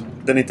går ner. Alltså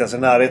den är inte ens i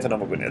närheten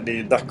av att gå ner. Det är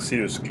ju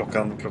dagsljus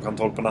klockan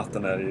 12 på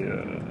natten är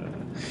ju.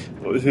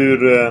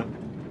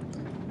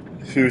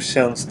 Hur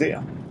känns det?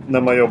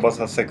 När man jobbar så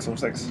här 6 om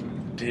 6?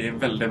 Det är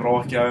väldigt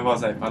bra, kan jag bara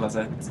säga, på alla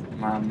sätt.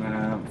 Man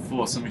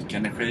får så mycket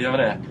energi av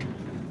det.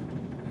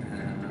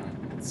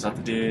 Så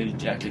att det är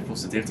jäkligt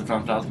positivt. Och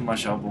framförallt när man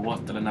kör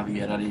båt eller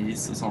navigerar i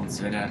is och sånt,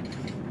 så är det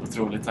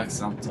otroligt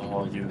tacksamt att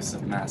ha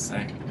ljuset med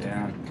sig. Det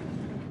är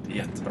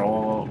jättebra,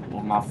 och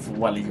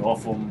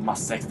jag får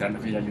massa extra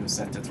energi av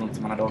ljuset. Jag tror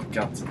inte man hade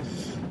orkat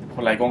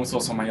hålla igång så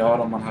som man gör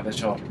om man hade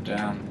kört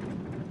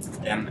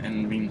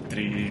en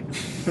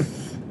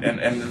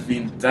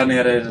vinter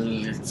nere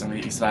liksom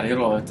i Sverige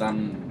då,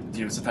 utan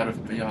ljuset här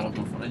uppe gör att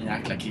man får en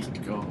jäkla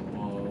kick,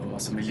 och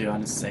alltså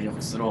miljön i sig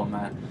också då,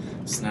 med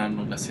snön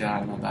och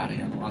glaciärerna och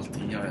bergen och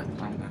allting gör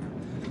att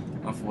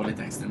man får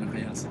lite extra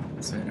energi alltså.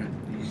 Så är det.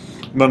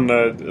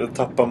 Men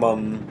tappar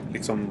man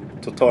liksom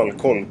total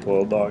koll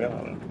på dagarna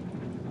eller?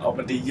 Ja,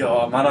 men det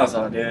gör man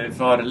alltså.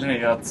 Fördelen är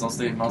ju att som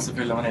styrman så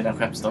fyller man i den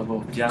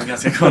skeppsdagboken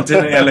ganska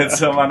kontinuerligt,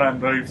 så man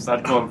ändå har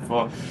hyfsad koll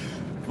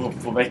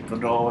på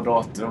veckodag och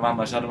datum.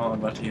 Annars hade man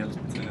varit helt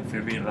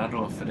förvirrad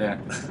då, för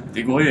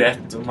det går ju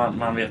ett, och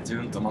man vet ju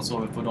inte om man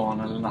sover på dagen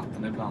eller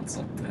natten ibland, så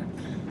att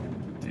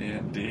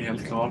det är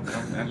helt klart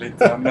en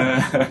liten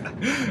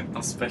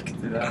aspekt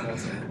i det här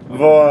alltså.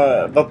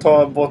 Vad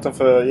tar båten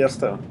för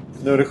gäster?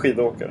 Nu är det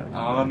skidåkare.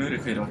 Ja, nu är det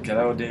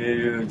skidåkare, och det är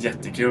ju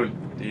jättekul.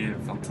 Det är ju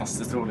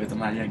fantastiskt roligt.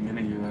 De här gängen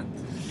är ju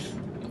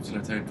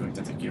absolut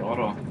höjdpunkten tycker jag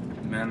då.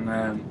 Men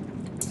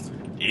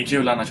det är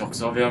kul annars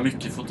också. Vi har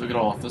mycket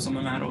fotografer som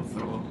är med då för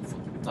att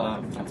fota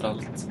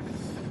framförallt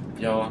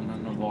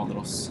björnen och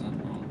valrossen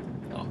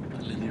och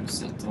eller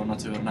ljuset och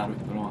naturen här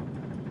uppe då.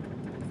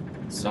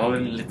 Så har vi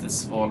en liten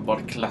Svalbard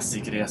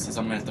klassikresa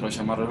som heter, då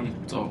kör man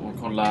runt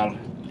och kollar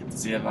lite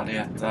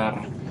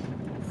sevärdheter.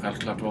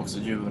 Självklart också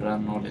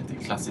djuren och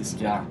lite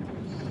klassiska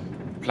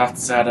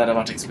platser där det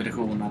varit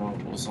expeditioner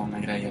och sådana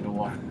grejer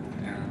då.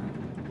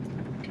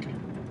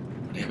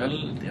 Det är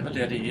väl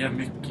det är.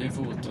 Mycket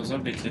foto, så har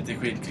det blivit lite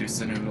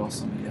skidkrysser nu då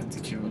som är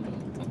jättekul,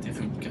 att det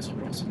funkar så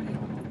bra som det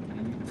gör.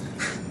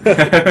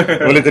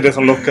 Det var lite det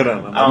som lockade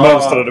den. Man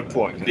mönstrade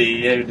på.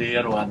 Det är ju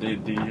det då. Det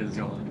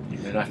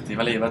är det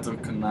aktiva livet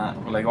att kunna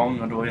hålla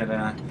igång, och då är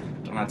det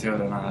de här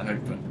turerna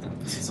höjdpunkten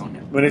på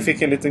säsongen. Men ni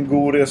fick en liten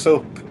god resa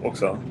upp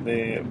också.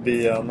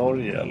 Via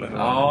Norge eller hur?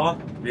 Ja,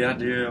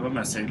 jag var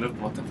med och seglade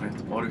upp båten från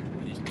Göteborg.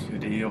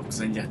 Det är ju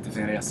också en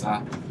jättefin resa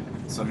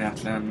som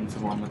egentligen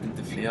förvånat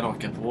inte fler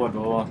åker på.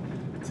 Då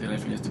seglade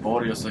jag från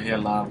Göteborg och så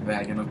hela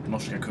vägen upp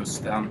norska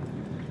kusten.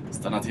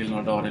 Stanna till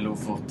några dagar i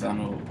Lofoten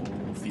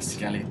och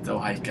fiska lite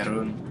och hajka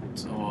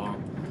runt. Och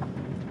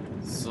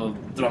så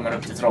drar man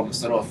upp till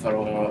Tromsø då för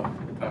att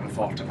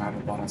överfarten över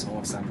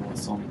Barentshav sen då,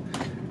 som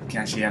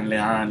kanske är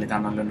en lite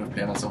annorlunda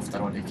upplevelse ofta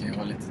då. Det kan ju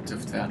vara lite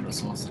tufft väder och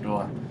så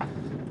då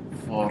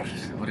får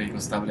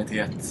Origos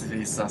stabilitet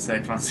visa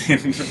sig från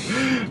sin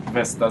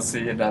bästa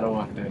sida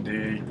då.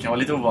 Det kan vara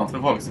lite ovant för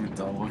folk som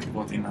inte har åkt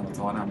båt innan och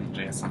ta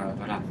den resan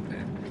över där.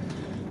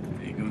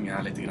 Det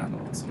gungar lite grann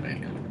då som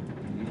regel.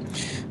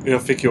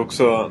 Jag fick ju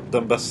också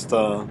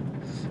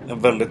en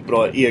väldigt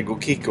bra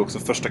ego-kick också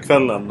första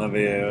kvällen när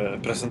vi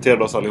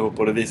presenterade oss allihop,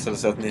 och det visade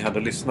sig att ni hade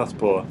lyssnat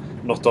på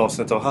något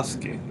avsnitt av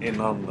Husky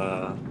innan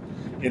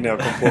jag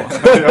kom på.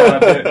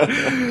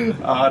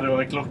 Det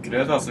var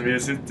klockrent alltså. Vi har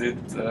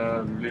suttit,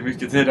 det blir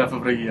mycket tid där på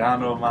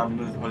bryggan, och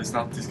man har ju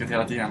snabbt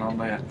diskuterat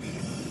igenom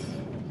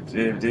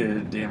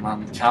det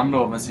man kan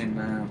då med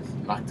sin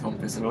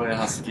vaktkompis, och då är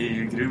Husky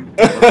ju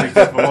grymt. Och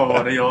tycker på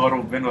vad det jag och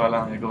Robin då, eller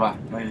Annika och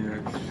Vattna,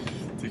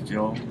 tycker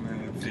jag om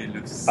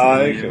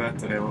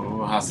friluftslivet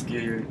och Husky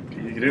är ju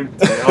grymt.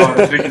 Jag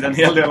har tryckt en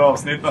hel del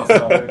avsnitt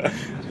alltså.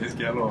 Det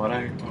ska jag lova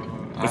dig.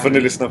 Då får ni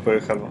lyssna på er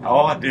själva.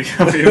 Ja, det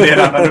kan bli en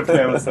annan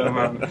upplevelse,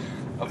 men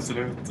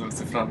absolut, och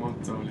se fram emot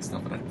att lyssna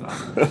på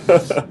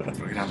detta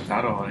programmet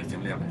här då, det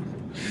kan bli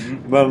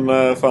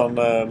Men fan,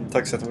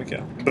 tack så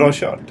jättemycket. Bra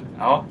kört.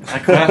 Ja,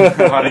 tack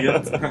själv. Ha det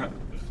gött.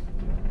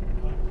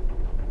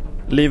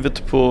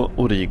 Livet på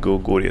Origo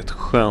går i ett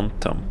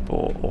skönt tempo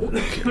och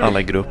alla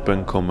i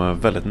gruppen kommer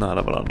väldigt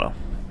nära varandra.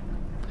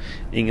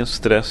 Ingen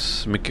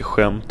stress, mycket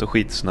skämt och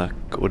skitsnack,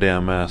 och det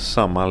är med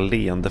samma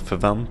leende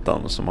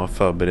förväntan som man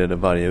förbereder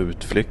varje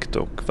utflykt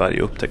och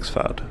varje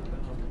upptäcktsfärd.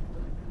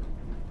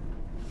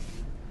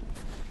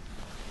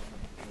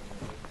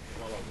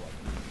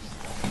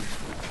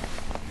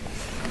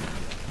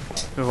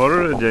 Hur har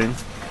du det, Jane?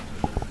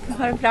 Jag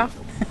har det bra.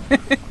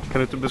 Kan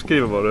du inte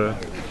beskriva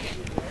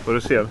vad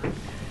du ser?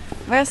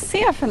 Vad jag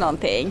ser för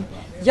någonting?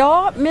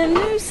 Ja, men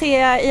nu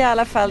ser jag i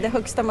alla fall det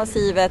högsta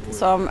massivet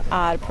som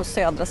är på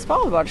södra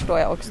Svalbard, står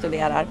jag och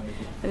studerar.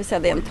 Det vill säga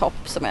det är en topp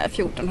som är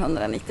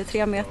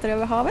 1493 meter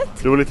över havet.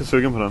 Du var lite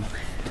sugen på den.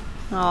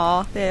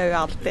 Ja, det är jag ju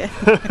alltid.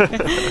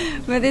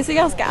 Men det ser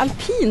ganska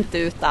alpint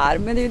ut där,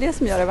 men det är ju det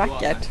som gör det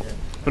vackert.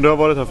 Men du har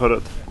varit här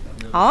förut?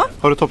 Ja.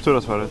 Har du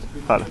toppturat förut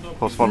här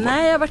på Svalbard?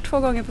 Nej, jag har varit 2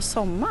 gånger på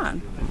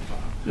sommaren.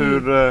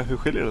 Hur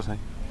skiljer det sig?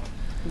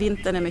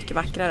 Vintern är mycket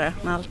vackrare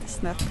med allt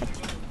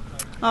snötäckt.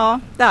 Ja,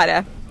 det är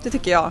det. Det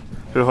tycker jag.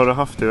 Hur har du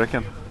haft det i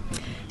veckan?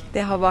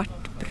 Det har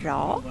varit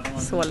bra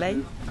så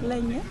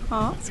länge.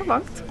 Ja, så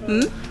långt.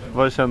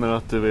 Vad känner du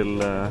att du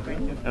vill,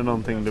 är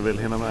någonting du vill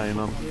hinna med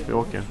innan vi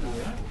åker?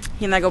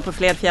 hinna gå på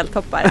fler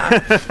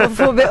fjälltoppar och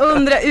få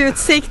beundra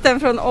utsikten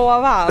från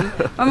ovan.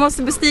 Man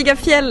måste bestiga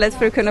fjället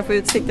för att kunna få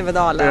utsikt över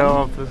dalen.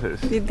 Ja,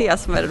 precis. Det är det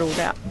som är det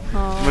roliga.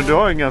 Ja. Men du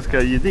har en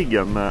ganska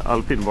gedigen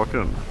alpin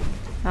bakgrund.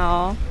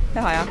 Ja, det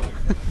har jag.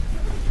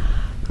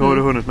 Hur har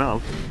du hunnit med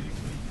allt?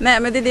 Nej,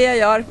 men det är det jag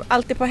gör.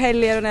 Alltid på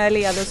helger och när jag är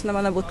ledig, så när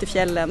man har bott i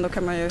fjällen, då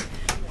kan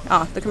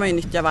man ju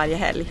nyttja varje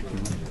helg.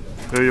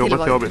 Du har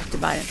jobbat i Aby?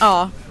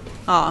 Ja.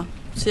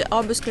 Så i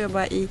Aby ska jag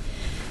jobba i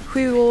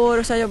 7 år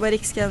och så har jag jobbat i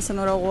Riksgränsen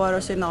några år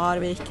och så i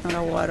Narvik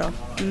några år.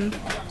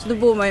 Så då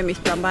bor man ju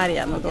mitt bland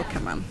bergen och då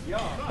kan man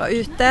vara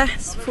ute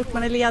så fort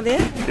man är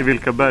ledig. I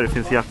vilka berg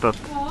finns hjärtat?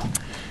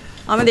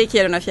 Ja, men det är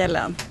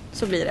Kirunafjällen.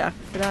 Så blir det.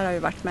 För där har vi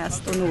varit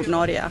mest. Och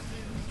Nordnorge.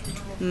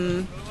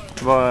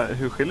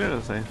 Hur skiljer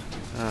det sig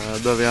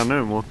där vi är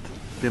nu mot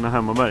dina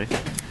hemmaberg?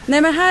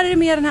 Nej, men här är det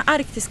mer den här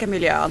arktiska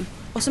miljön.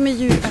 Och som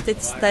är att det är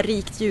ett sådär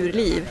rikt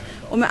djurliv.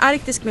 Och med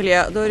arktisk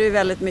miljö då är det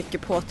väldigt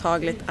mycket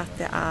påtagligt att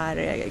det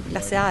är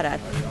glaciärer.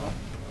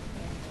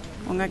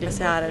 Många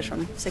glaciärer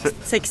som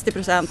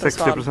 60%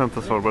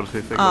 av Svalbard.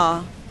 Ja.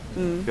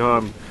 Vi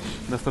har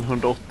nästan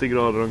 180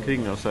 grader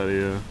omkring oss, är det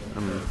ju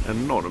en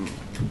enorm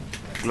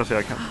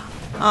glaciärkant.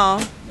 Ja,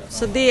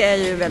 så det är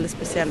ju en väldigt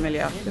speciell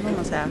miljö, det får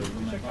man säga.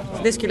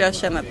 Så det skulle jag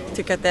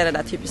tycka att det är det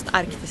där typiskt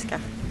arktiska.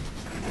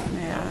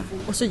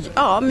 Och så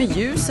med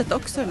ljuset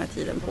också den här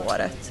tiden på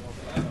året.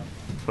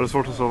 Har du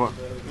svårt att sova?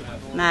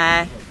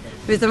 Nej,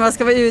 utan man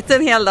ska vara ute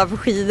en hel dag på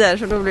skidor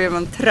så då blir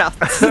man trött.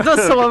 Då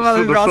sover man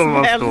hur bra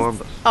som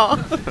helst. Ja.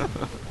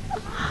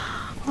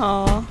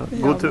 Ja,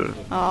 god tur.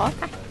 Ja,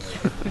 tack.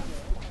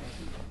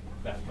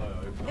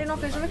 Är det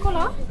någon som vill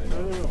kolla?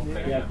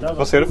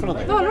 Vad ser du för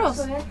någonting?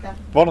 Valros.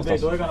 Var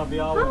någonstans?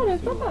 Här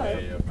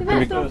utanför. Till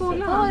vänster om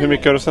fåglarna. Hur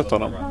mycket har du sett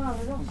honom?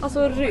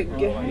 Alltså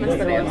rygg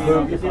mestadels.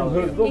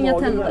 Inga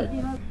tänder.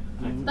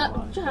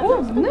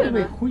 Nu! Den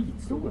är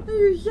skitstor. Den är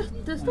ju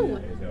jättestor.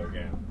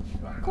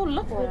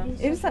 Kolla på den.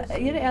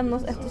 Är det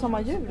ett och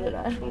samma djur det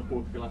där?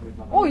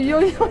 Oj.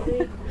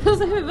 Jag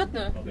ser huvudet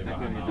nu.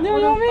 Ja,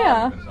 jag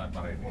med.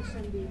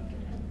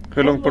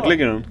 Hur långt bort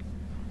ligger den?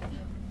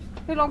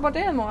 Hur långt bort är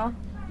den, Moa?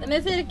 Den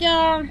är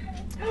cirka...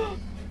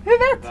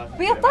 Huvudet!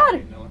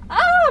 Betar!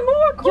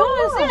 Moa, kolla! Ja,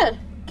 jag ser.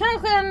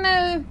 Kanske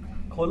en...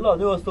 Kolla,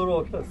 du har stor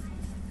åkles.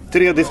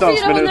 3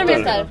 distansminuter. 400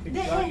 meter. Det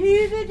är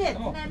huvudet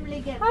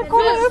nämligen.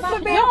 Kolla upp för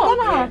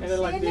betarna.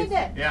 Ser ni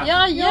det?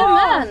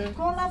 Jajamän.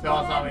 Kolla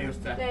på den.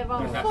 Just det. Det var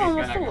fan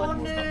vad stor.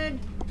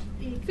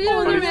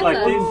 400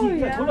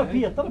 meter. Kolla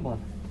betarna bara.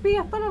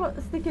 Betarna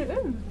sticker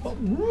ut.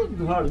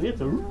 Du hör det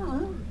lite.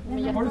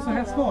 Har du så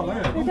här smala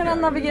ögon? Hur kan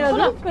han navigera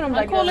runt med de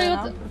där grejerna? Kolla ju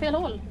åt fel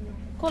håll.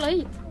 Kolla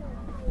hit.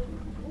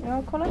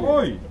 Ja, kolla hit.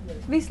 Oj!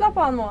 Vissla på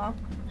han, Moa.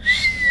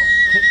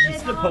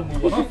 Vissla på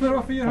Moa.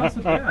 Varför gör han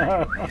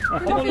sådär?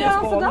 Varför gör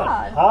han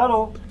sådär?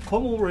 Hallå,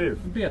 kom over here.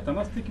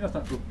 Betarna sticker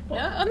nästan upp. Ja,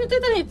 nu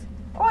tittar hit.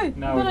 Oj,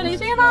 kolla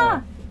hit.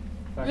 Tjena!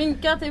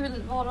 Vinka till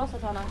Valros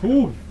att han är.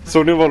 Cool.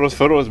 Såg ni Valros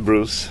förra året,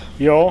 Bruce?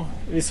 Ja,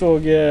 vi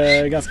såg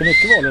ganska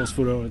mycket Valros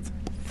förra året.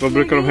 Var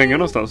brukar de hänga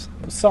någonstans?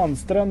 På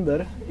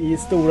sandstränder i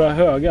stora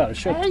högar,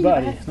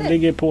 köttberg. De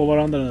ligger på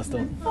varandra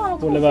nästan.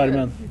 Håller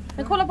värmen.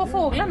 Men kolla på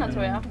fåglarna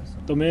tror jag.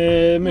 De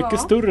är mycket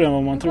större än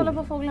vad man tror.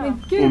 Kolla på fåglarna.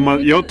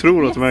 Och jag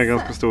tror att de är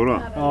ganska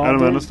stora. Ja, är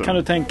de ännu större? Kan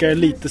du tänka är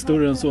lite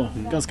större än så.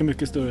 Ganska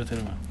mycket större till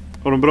och med.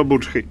 Har de bra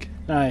bordsskick?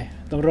 Nej,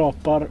 de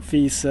rapar,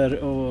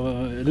 fiser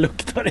och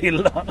luktar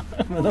illa.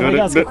 Men de är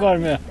ganska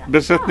charmiga.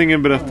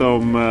 Besättningen berättade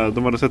om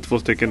de hade sett 2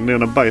 stycken. Den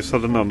ena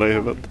bajsade den andra i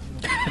huvudet.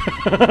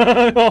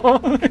 Ja,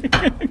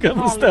 kan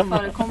det stämma.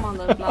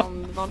 Förekommande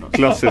bland Valros.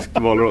 Klassiskt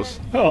Valros.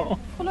 Ja.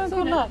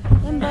 Kolla.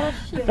 Den bara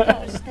kikar.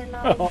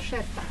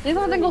 Det är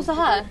som att den går så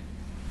här.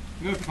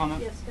 Nu försvann den.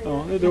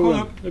 Ja, det drog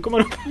den. Nu kommer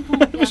han upp.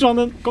 Nu försvann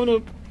den. Kommer den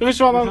upp. Nu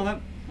försvann han.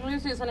 Nu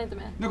syns han inte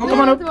med. Nu kommer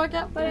han upp.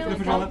 Tillbaka. Nu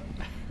försvann den.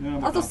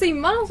 Alltså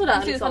simmar han sådär?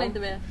 Nu syns han inte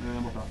med.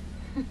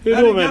 Hur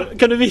då med?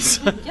 Kan du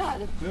visa?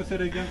 Nu ser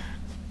ryggen.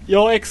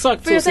 Ja,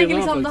 exakt. För jag så tänker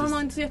simmar liksom, han han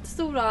har inte så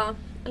jättestora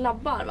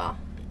labbar, va?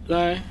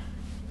 Nej.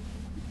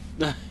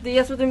 Det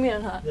är så att det är mer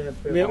den här.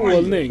 Med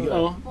ålning,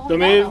 ja.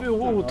 De är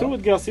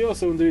otroligt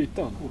graciösa under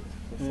ytan.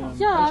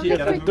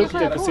 Jävligt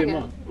duktiga på att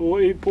simma.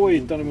 Och på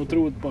ytan är de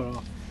otroligt bara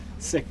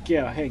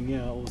säckiga,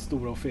 hängiga och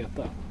stora och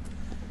feta.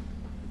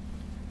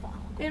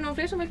 Är det någon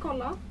fler som vill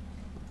kolla?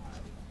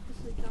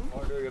 Ja,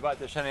 du är bara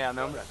att jag känner igen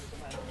numret.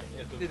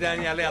 Det är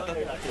den jag letar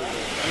efter.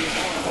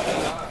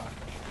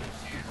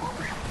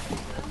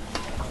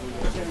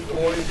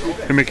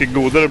 Hur mycket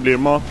godare blir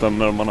maten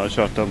när man har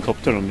kört en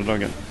topptur under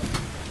dagen?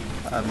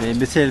 Det blir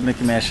betydligt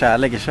mycket mer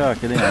kärlek i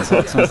köket, det är en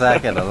sak som är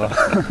säker. Alltså.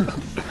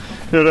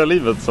 Hur är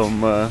livet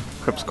som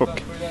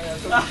skeppskock?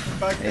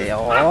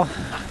 Ja,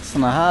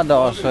 såna här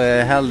dagar så är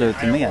jag hellre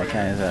ute mer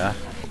kan jag säga.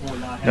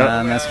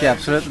 Men jag ska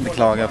absolut inte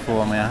klaga på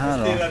vad jag är här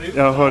då.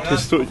 Jag har hört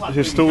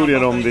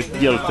historier om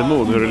ditt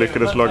hjältemod, hur du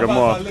lyckades laga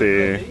mat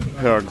i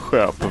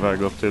Högsjö på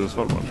väg upp till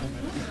Svalbard.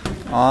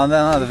 Ja,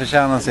 den hade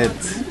förtjänat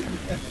sitt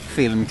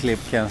filmklipp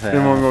kan jag säga.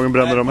 Hur många gånger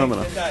brände de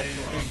händerna?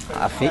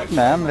 Jag fick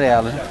med en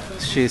rejäl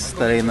kyss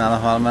där inne i alla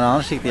fall, men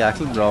annars gick det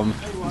jäkligt bra.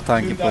 med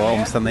tanke på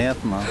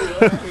omständigheterna.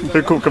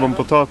 Hur kokar man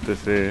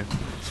potatis i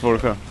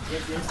Svårsjö?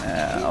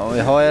 Och vi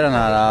har ju den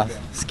här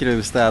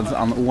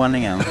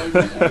skruvstädsanordningen.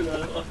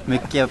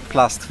 Mycket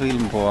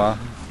plastfilm på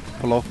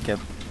locket.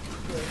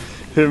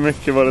 Hur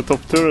mycket var det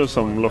toppturer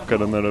som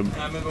lockade när du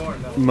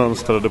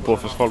mönstrade på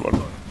för Svalbard?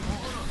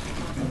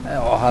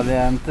 Ja, hade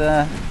jag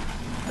inte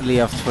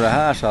levt för det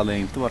här så hade jag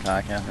inte varit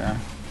här kanske.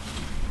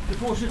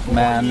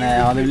 Men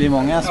ja, det blir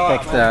många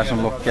aspekter här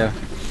som lockar.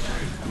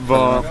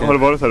 Har du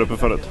varit här uppe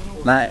förut?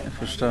 Nej,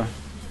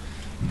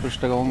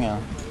 första gången.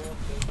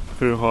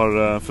 Hur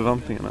har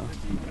förväntningarna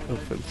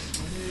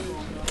uppfyllts?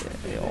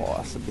 Ja,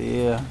 alltså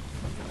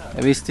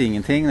jag visste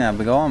ingenting när jag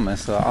begav mig,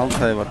 så allt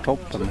har ju varit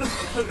toppen.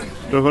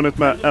 Du har hunnit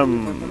med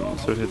en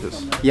tur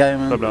hittills?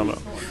 Jajamän. Där blir andra?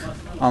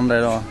 Andra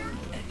idag.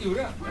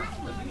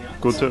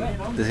 God tur.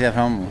 Det ser jag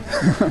fram emot.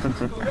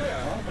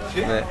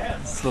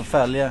 Slå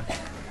följe.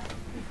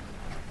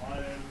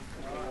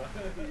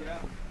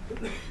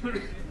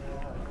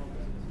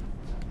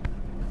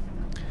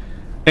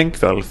 En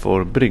kväll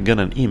får bryggan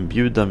en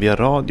inbjudan via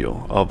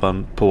radio av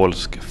en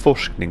polsk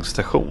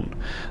forskningsstation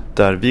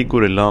där vi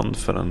går i land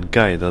för en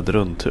guidad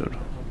rundtur.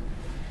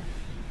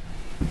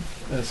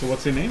 So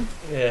what's your name?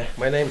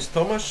 My name is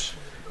Tomasz.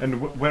 And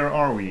where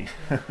are we?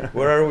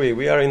 Where are we?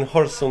 We are in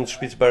Horsund,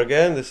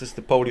 Spitsbergen. This is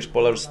the Polish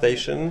Polar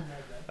Station,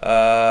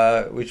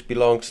 which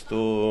belongs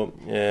to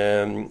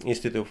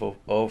Institute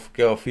of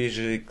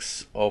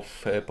Geophysics of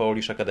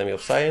Polish Academy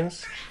of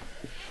Science.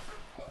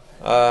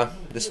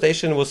 The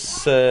station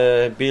was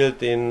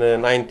built in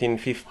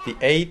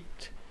 1958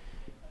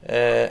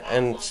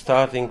 and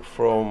starting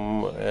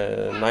from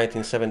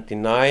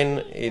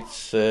 1979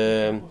 it's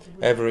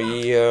every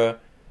year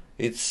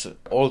it's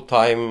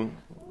all-time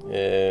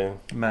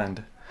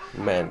manned,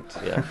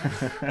 yeah.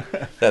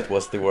 That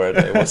was the word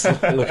I was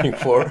looking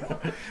for.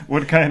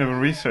 What kind of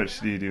research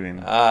do you do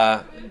in?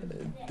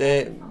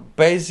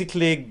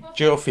 Basically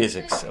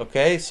geophysics,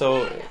 okay?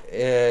 So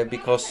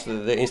because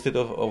the Institute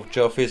of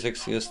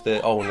Geophysics is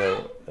the owner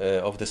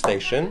of the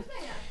station,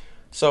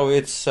 so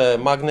it's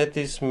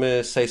magnetism,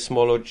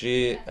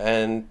 seismology,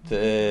 and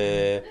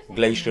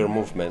glacier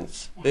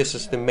movements. These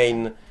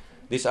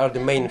are the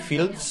main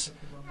fields,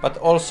 but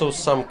also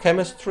some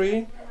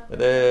chemistry,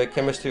 the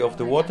chemistry of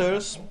the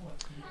waters,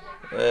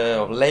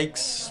 of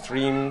lakes,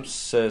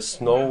 streams,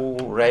 snow,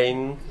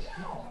 rain.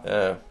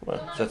 Well,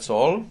 that's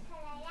all.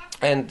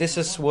 And this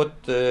is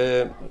what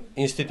the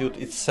institute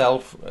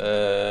itself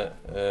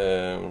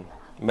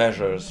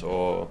measures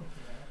or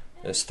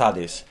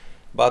studies.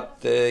 But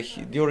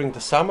during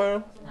the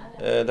summer,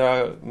 there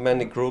are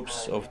many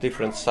groups of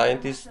different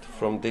scientists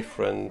from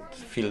different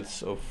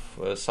fields of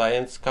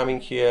science coming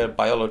here: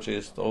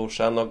 biologists,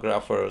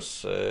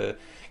 oceanographers,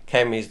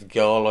 chemists,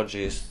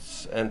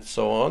 geologists, and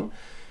so on.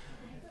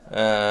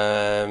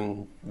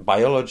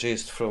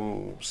 Biologists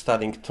from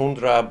studying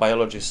tundra,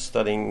 biologists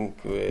studying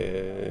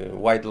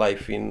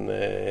wildlife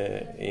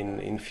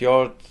in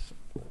fjord,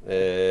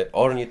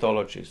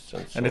 ornithologists,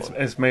 and so on.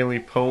 And it's mainly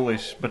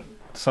Polish, but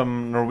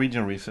some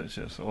Norwegian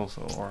researchers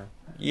also, or?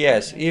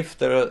 Yes, if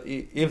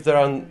there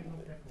are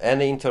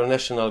any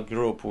international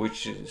group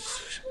which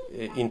is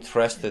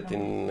interested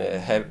in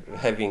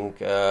having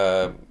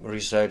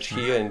research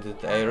here in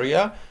that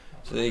area,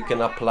 so they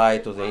can apply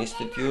to the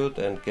institute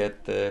and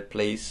get a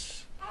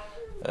place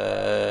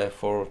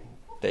for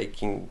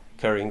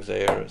carrying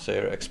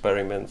their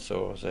experiments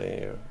or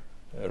their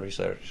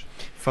research.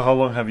 For how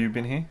long have you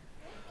been here?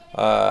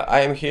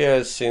 I am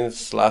here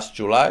since last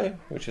July,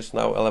 which is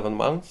now 11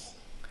 months.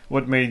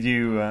 What made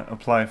you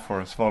apply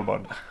for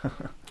Svalbard?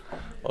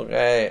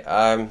 Okay,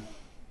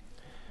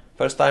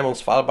 first time on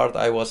Svalbard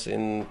I was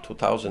in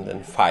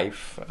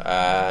 2005,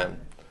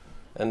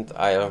 and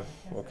I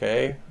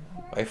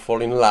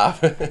fall in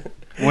love.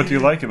 What do you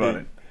like about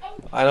it?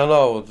 I don't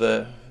know.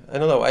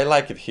 I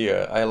like it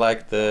here. I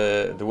like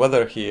the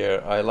weather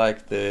here. I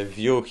like the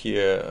view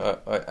here.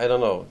 I don't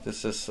know.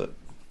 This is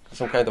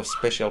some kind of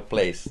special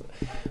place.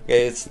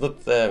 Okay, it's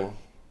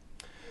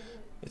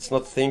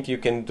not thing you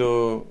can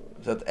do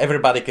that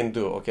everybody can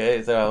do.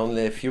 Okay, there are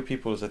only a few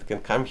people that can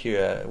come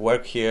here,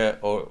 work here,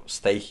 or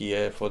stay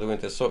here for the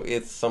winter. So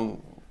it's some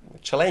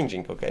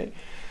challenging. Okay.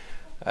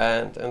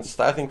 And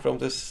starting from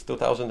this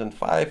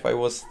 2005, I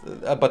was,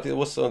 but it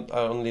was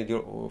only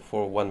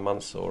for 1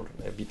 month or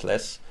a bit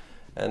less,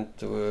 and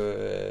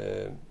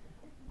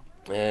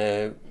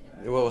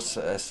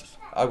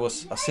I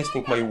was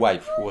assisting my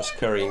wife, who was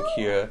carrying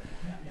here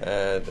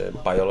the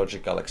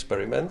biological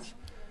experiment,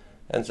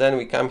 and then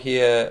we come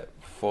here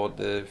for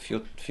the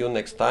few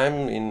next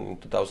time in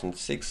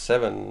 2006,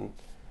 7,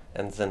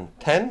 and then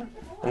 10,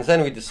 and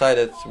then we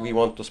decided we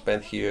want to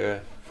spend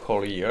here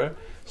whole year,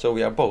 so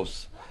we are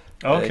both.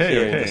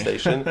 Here in the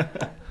station.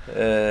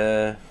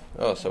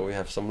 So we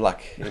have some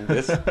luck in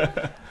this.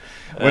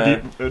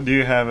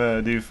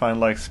 Do you find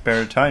like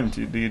spare time?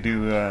 Do you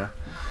do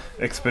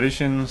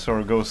expeditions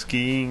or go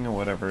skiing or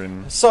whatever?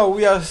 So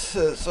we are.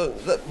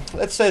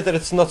 Let's say that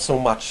it's not so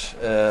much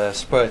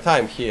spare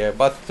time here,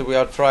 but we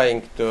are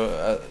trying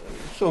to.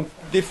 So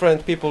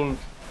different people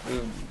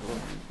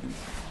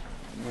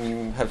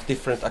have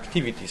different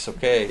activities.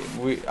 Okay,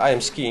 I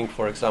am skiing,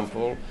 for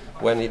example,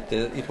 when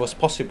it was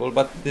possible,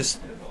 but these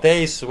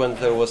days when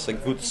there was a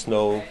good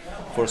snow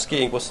for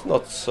skiing was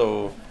not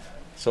so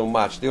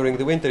much. During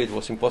the winter it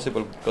was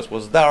impossible because it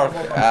was dark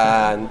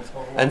and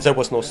there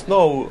was no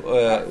snow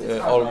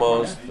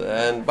almost.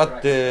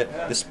 But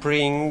the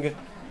spring,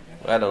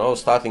 I don't know,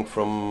 starting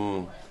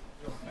from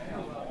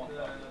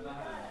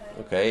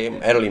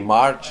early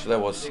March, there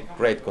was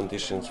great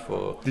conditions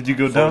for. Did you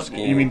go down?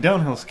 Skiing. You mean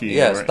downhill skiing?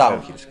 Yes,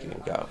 downhill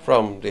skiing. Yeah,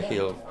 from the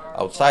hill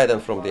outside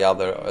and from the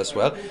other as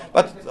well.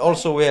 But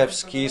also we have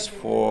skis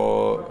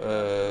for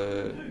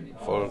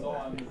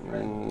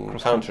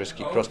country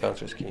ski, cross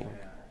country skiing.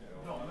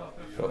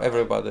 So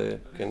everybody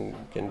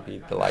can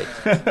be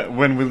delighted.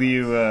 When will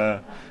you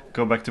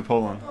go back to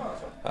Poland?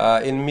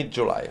 In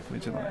mid-July.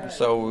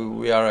 So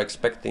we are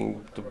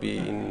expecting to be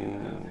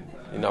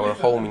in our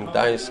home in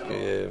Gdańsk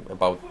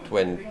about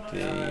 20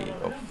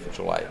 of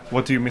July.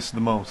 What do you miss the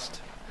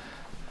most?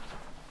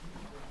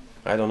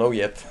 I don't know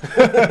yet.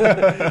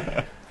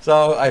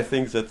 So I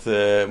think that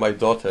my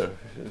daughter,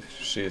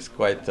 she is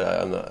quite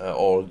an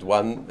old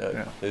one.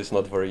 She's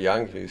not very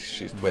young.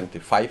 She's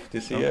 25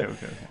 this year.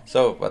 Okay.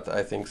 So, but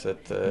I think that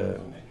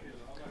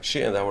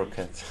she and our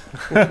cat.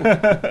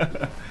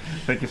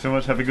 Thank you so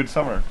much. Have a good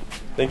summer.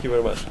 Thank you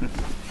very much.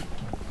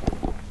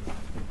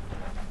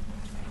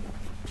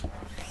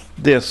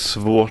 Det är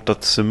svårt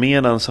att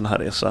summera en sån här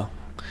resa.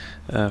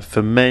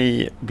 För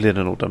mig blir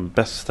det nog den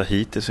bästa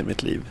hittills i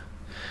mitt liv.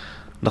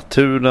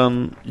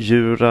 Naturen,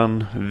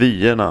 djuren,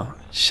 vyerna,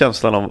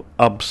 känslan av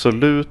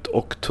absolut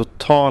och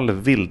total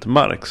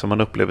vildmark som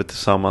man upplever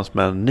tillsammans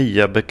med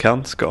nya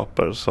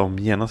bekantskaper som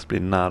genast blir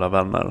nära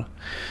vänner.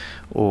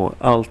 Och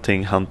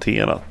allting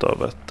hanterat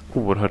av ett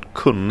oerhört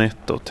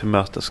kunnigt och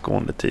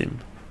tillmötesgående team.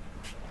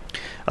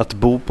 Att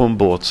bo på en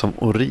båt som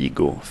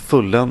Origo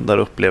fulländar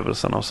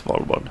upplevelsen av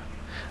Svalbard.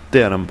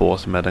 Det är en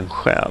båt med en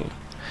själ.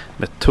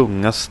 Med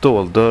tunga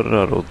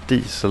ståldörrar och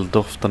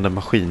dieseldoftande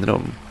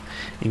maskinrum.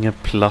 Ingen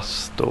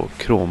plast och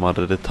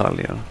kromade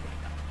detaljer.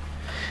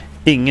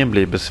 Ingen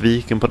blir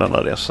besviken på denna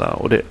resa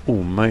och det är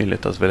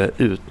omöjligt att välja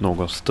ut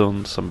någon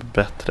stund som är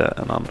bättre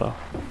än andra.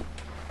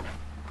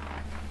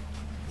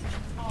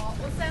 Ja,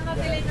 och sen att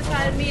det är lite så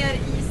här mer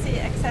easy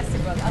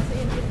accessible, alltså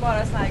inte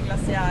bara så här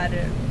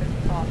glaciär.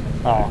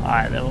 Ja,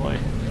 nej, det var ju...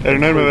 Är du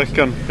nöjd med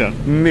veckan? Ja.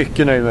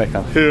 Mycket nöjd med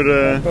veckan.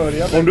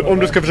 Om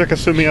du ska försöka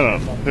summera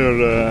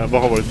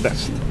vad har varit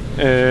bäst?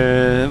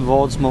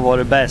 Vad som har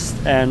varit bäst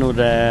är nog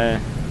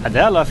det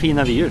är alla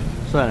fina vyer,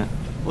 så är det.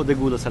 Och det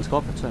goda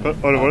sällskapet, så är det.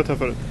 Har du varit här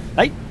förut?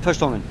 Nej,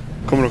 första gången.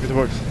 Kommer du åka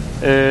tillbaka?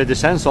 Det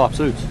känns så,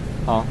 absolut.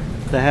 Ja.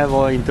 Det här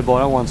var inte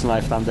bara once in a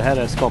lifetime, det här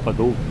är skapat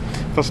behov.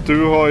 Fast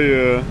du har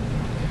ju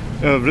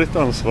övrigt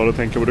ansvar att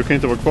tänka på. Du kan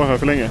inte vara kvar här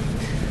för länge.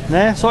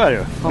 Nej, så är det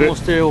ju. Man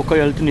måste ju åka och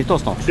göra lite nytta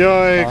snart.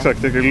 Ja,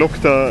 exakt.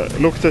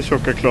 Lukta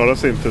tjocka klarar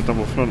sig inte utan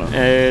våfflorna.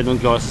 De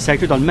klarar sig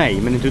säkert utan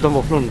mig, men inte utan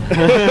våfflorna.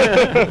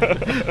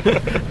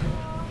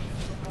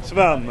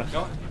 Sven,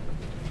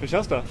 hur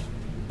känns det?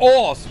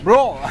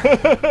 Bra!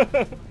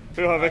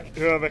 Hur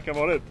har veckan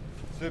varit?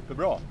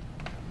 Superbra.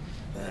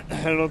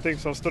 Är det någonting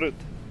som står ut?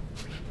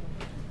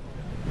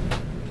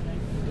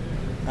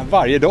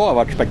 Varje dag har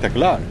varit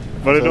spektakulär.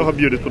 Varje dag har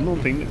bjudit på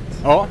någonting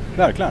nytt. Ja,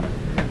 verkligen.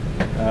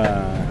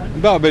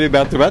 Det bara blir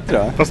bättre och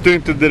bättre. Fast du är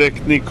inte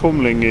direkt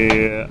nykomling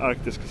i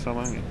arktiska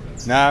sammanhanget.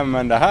 Nej,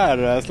 men det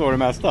här slår det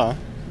mesta.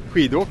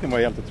 Skidåkning var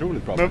helt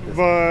otroligt bra. Men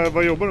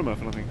vad jobbar du med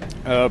för någonting?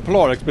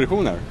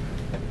 Polarexpeditioner.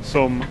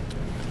 Som?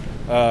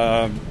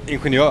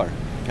 Ingenjör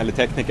eller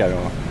tekniker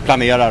och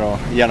planerar och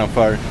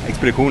genomför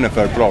expeditioner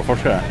för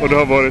polarforskare. Och du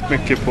har varit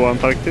mycket på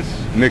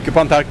Antarktis? Mycket på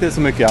Antarktis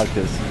och mycket i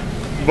Arktis.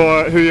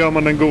 Hur gör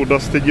man den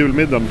godaste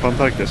julmiddagen på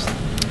Antarktis?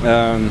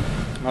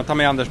 Man tar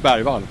med Anders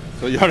Bergvall,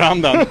 så gör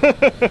han den.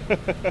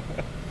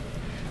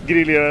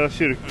 Grillera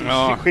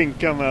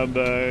skinka med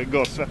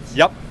gassvets.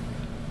 Ja.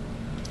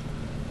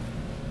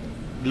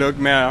 Glögg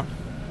med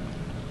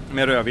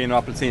rödvin och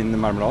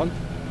apelsinmarmelad.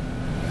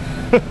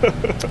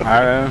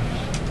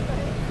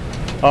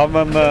 Ja,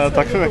 men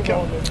tack för veckan.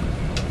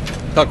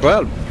 Tack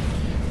själv.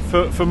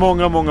 För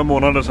många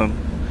månader sedan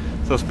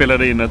så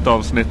spelade jag in ett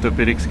avsnitt upp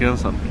i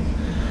Riksgränsen.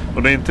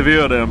 Och det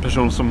intervjuade en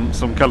person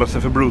som kallar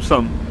sig för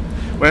Brucean.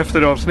 Och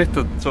efter det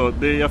avsnittet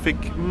jag fick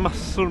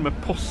massor med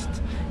post,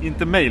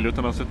 inte mejl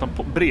utan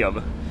brev,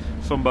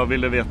 som bara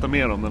ville veta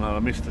mer om den här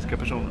mystiska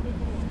personen.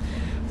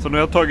 Så nu har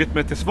jag tagit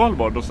mig till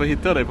Svalbard och så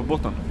hittade jag dig på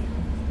båten.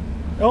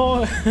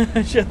 Ja,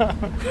 tjena.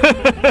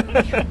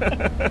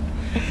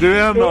 Du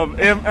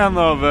är en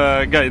av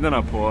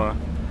guiderna på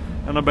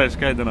en av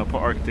bergsguiderna på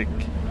Arctic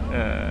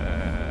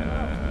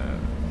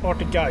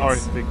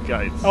Guides.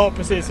 Ja,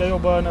 precis. Jag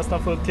jobbar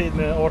nästan full tid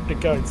med Arctic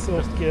Guides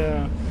och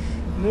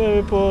nu är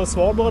vi på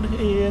Svalbard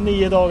i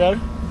 9 dagar.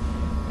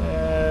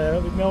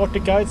 Med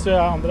Arctic Guides så är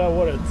jag andra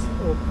året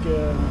och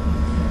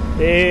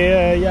det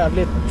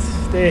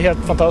är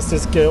helt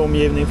fantastisk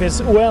omgivning. Det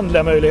finns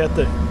oändliga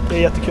möjligheter. Det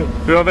är jättekul.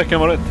 Hur har veckan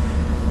varit?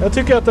 Jag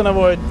tycker att den har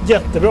varit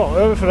jättebra,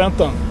 över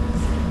förväntan.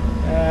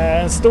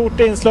 En stort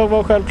inslag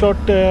var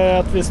självklart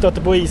att vi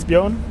stötte på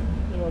isbjörn.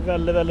 Det var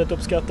Väldigt, väldigt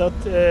uppskattat.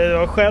 Jag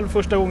var själv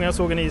första gången jag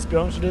såg en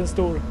isbjörn, så det är en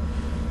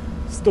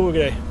stor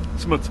grej.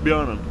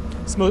 Smutsbjörnen?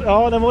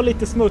 Ja, den var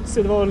lite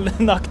smutsig, det var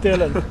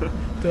nackdelen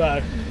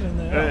tyvärr.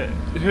 Men,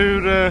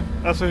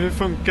 hur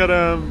funkar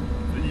det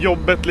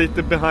jobbet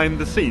lite behind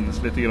the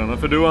scenes lite grann?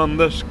 För du och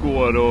Anders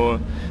går och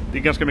det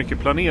är ganska mycket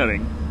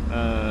planering.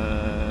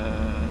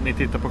 Ni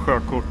tittar på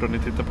sjökort och ni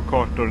tittar på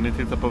kartor och ni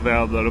tittar på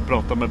väder och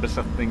pratar med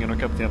besättningen och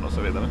kapten och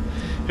så vidare.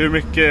 Hur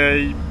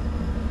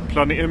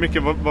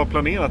mycket var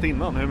planerat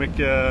innan? Hur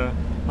mycket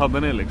hade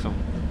ni liksom?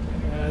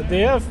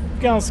 Det är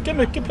ganska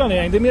mycket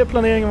planering. Det är mer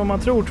planering än vad man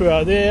tror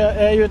jag. Det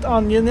är ju ett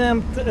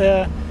angenämt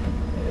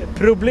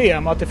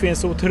problem att det finns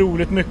så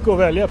otroligt mycket att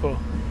välja på.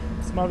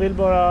 Så man vill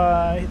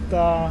bara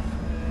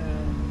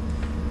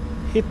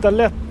hitta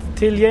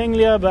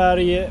lättillgängliga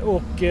berg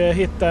och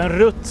hitta en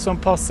rutt som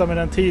passar med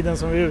den tiden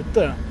som vi är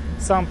ute.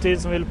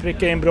 Samtidigt som vi vill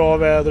pricka in bra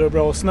väder och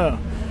bra snö.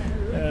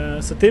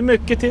 Så det är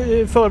mycket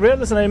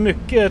förberedelserna är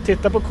mycket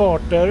titta på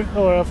kartor,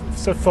 höra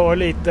sig för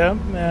lite.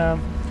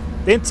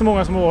 Det är inte så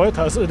många som har varit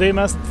här, så det är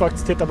mest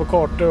faktiskt titta på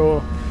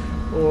kartor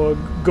och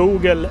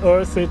Google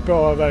Earth är ett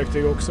bra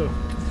verktyg också.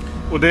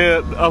 Och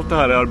allt det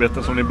här är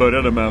arbete som ni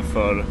började med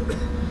för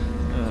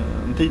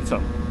en tid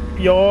sedan?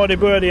 Ja, det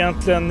började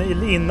egentligen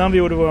innan vi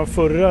gjorde vår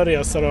förra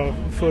resa då,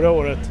 förra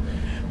året.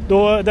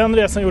 Den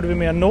resan gjorde vi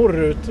mer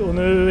norrut och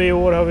nu i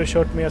år har vi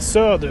kört mer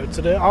söderut.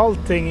 Så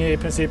allting i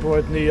princip har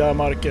varit nya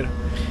marker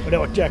och det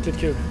har varit jäkligt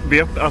kul.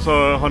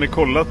 Har ni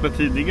kollat med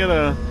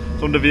tidigare,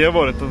 som det vi har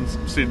varit de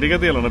sydliga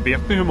delarna,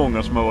 vet ni hur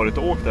många som har varit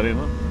och åkt där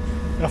innan?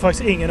 Jag har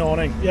faktiskt ingen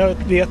aning. Jag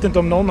vet inte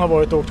om någon har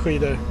varit och åkt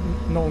skidor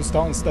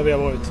någonstans där vi har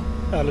varit,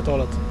 ärligt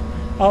talat.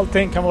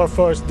 Allting kan vara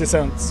first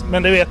descents,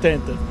 men det vet jag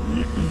inte.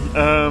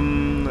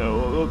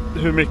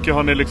 Hur mycket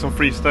har ni liksom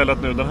freestylat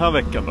nu den här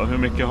veckan då? Hur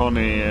mycket har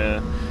ni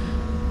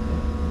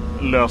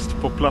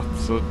löst på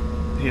plats och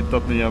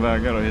hittat nya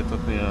vägar och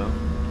hittat nya...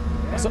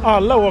 Alltså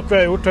alla åk vi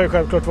har gjort har ju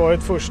självklart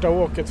varit första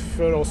åket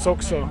för oss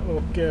också.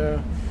 Och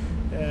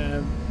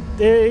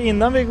det är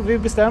innan vi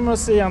bestämmer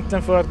oss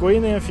egentligen för att gå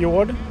in i en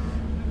fjord.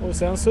 Och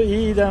sen så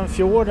i den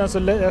fjorden så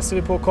läser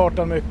vi på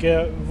kartan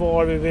mycket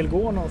var vi vill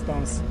gå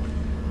någonstans.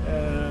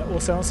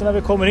 Och sen så när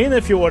vi kommer in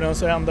i fjorden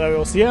så ändrar vi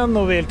oss igen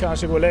och vill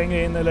kanske gå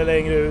längre in eller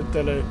längre ut.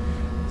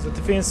 Så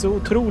det finns så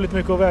otroligt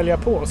mycket att välja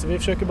på. Så vi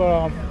försöker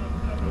bara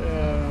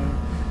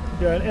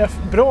göra en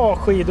bra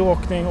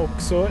skidåkning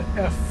och så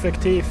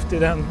effektivt i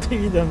den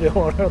tiden vi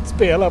har att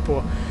spela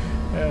på.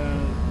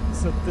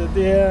 Så att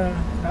det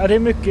är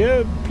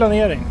mycket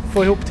planering.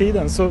 Få ihop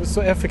tiden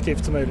så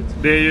effektivt som möjligt.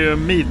 Det är ju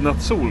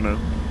midnattssol nu.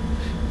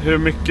 Hur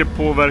mycket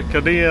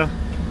påverkar det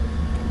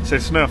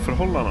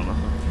snöförhållandena?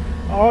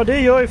 Ja, det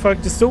gör ju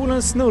faktiskt.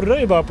 Solen snurrar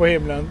ju bara på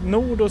himlen.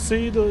 Nord och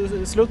syd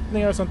och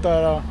sluttningar och sånt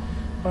där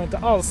har inte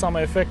alls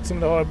samma effekt som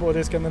det har både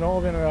i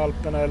Skandinavien och i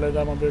Alperna eller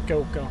där man brukar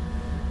åka.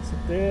 Så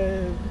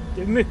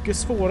det är mycket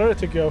svårare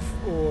tycker jag att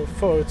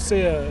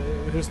förutse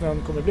hur snön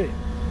kommer bli.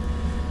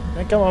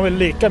 Den kan vara väl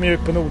lika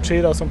mjuk på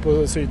nordsida som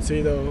på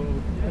sydsida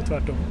och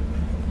tvärtom.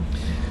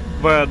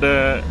 Vad är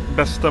det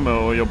bästa med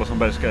att jobba som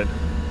bergsguide?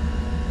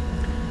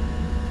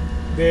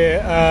 Det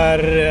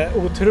är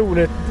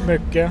otroligt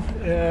mycket.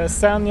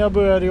 Sen jag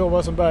började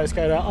jobba som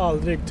bergsguide har jag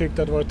aldrig tyckt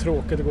att det var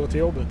tråkigt att gå till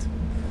jobbet.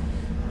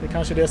 Det är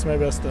kanske det som är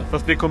det bästa.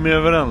 Fast vi kommer ju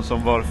överens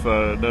om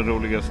varför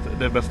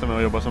det bästa med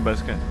att jobba som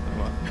bergsguide.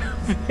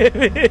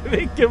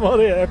 Vilken var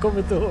det? Jag kommer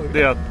inte ihåg.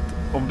 Det är att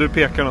om du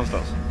pekar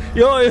någonstans.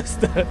 Ja,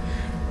 just det.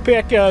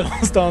 Pekar jag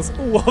någonstans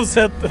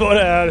oavsett vad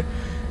det är.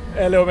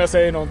 Eller om jag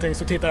säger någonting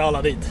så tittar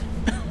alla dit.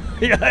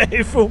 Jag är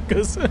i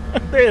fokus.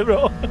 Det är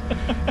bra.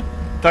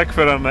 Tack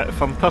för en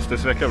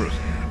fantastisk vecka, Bruce.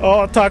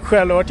 Ja, tack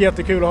själv. Det har varit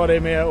jättekul att ha dig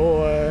med.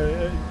 Och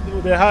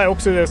det här är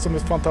också det som är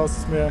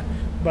fantastiskt med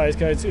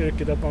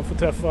bergsguidesyrket. Att man får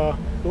träffa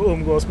och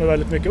umgås med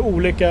väldigt mycket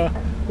olika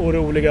och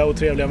roliga och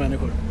trevliga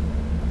människor.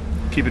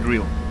 Keep it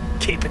real.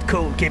 Keep it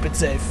cool, keep it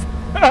safe.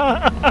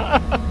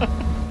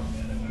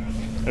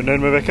 Är du nöjd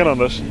med veckan,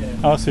 Anders?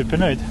 Ja,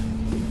 supernöjd.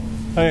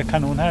 Det är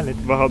kanonhärligt.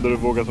 Vad hade du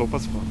vågat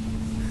hoppas på?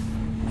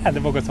 Jag hade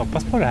vågat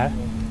hoppas på det här.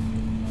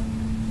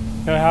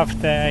 Jag har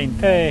haft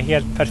inte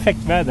helt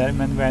perfekt väder,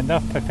 men vi har ändå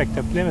haft perfekta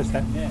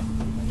upplevelser.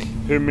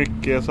 Hur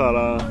mycket så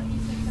här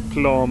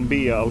plan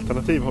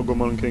B-alternativ går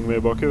man omkring med i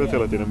bakhuvudet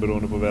hela tiden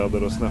beroende på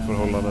väder och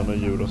snöförhållanden och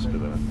djur och så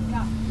vidare?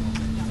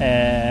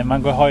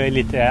 Man har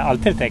ju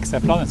alltid lite extra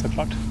planer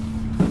såklart.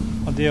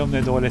 Och det är om det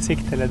är dålig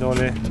sikt eller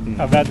dålig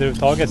väder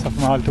överhuvudtaget så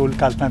får man ha lite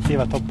olika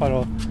alternativa toppar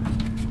och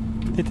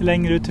lite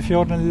längre ut i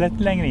fjorden eller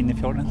lite längre in i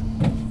fjorden.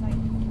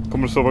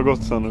 Kommer du sova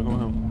gott sen när du kommer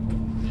hem?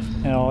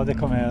 Ja, det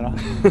kommer jag göra.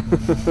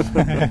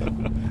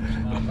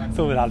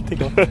 Sover alltid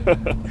gott.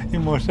 I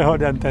morse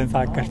hörde jag inte ens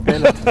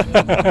ankarspelet.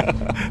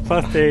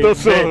 Fast det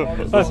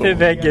är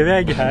vägg i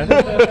vägg här.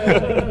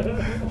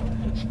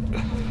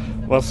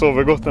 Man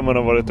sover gott när man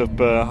har varit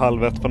uppe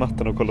 12:30 på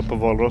natten och kollat på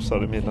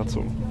valrossar i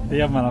midnattssol. Det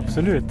gör man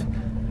absolut.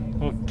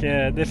 Och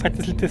det är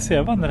faktiskt lite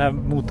sövande det här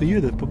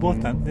motorljudet på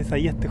båten. Det är så här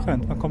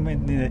jätteskönt. Man kommer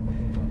in i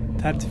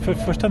det här, för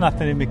första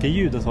natten är det mycket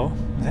ljud och så.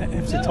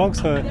 Efter ett tag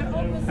så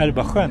är det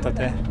bara skönt att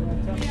det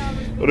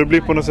Och det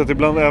blir på något sätt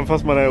ibland, även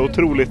fast man är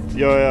otroligt,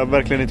 jag är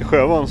verkligen inte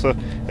sjövan, så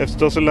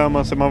efteråt så lär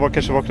man sig,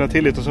 kanske vaknar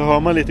till lite och så hör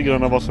man lite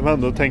grann vad som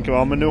händer och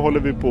tänker, men nu håller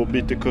vi på att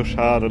byta kurs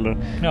här eller...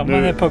 Ja, nu...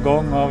 man är på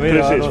gång och vi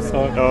rör oss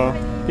och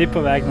vi är på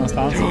väg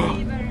någonstans.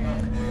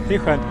 Det är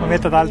skönt, man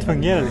vet att allt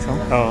fungerar liksom.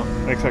 Ja,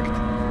 exakt.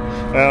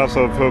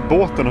 Alltså för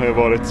båten har ju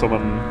varit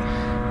som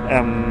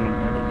en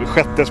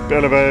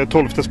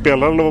tolfte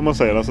spelare eller vad man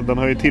säger. Alltså den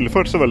har ju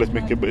tillfört så väldigt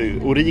mycket.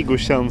 Origo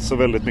känns så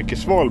väldigt mycket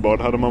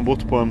Svalbard. Hade man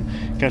bott på en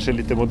kanske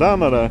lite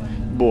modernare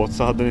båt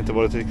så hade det inte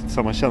varit riktigt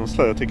samma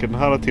känsla. Jag tycker den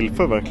här har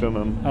tillfört verkligen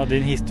en... Ja,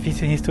 det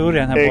finns en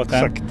historia i den här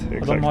båten. Exakt.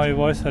 Och de har ju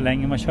varit så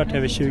länge, man har kört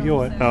över 20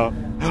 år. Ja.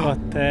 Så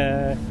att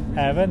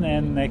även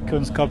en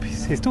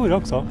kunskapshistoria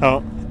också.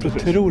 Ja,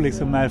 otrolig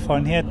liksom,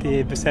 erfarenhet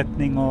i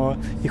besättning och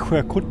i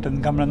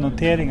sjökorten, gamla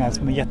noteringar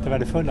som är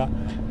jättevärdefulla.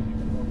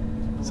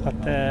 Så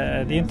att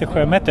det är inte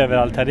sjömätt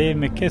överallt här. Det är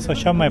mycket så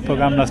kör man ju på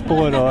gamla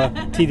spår och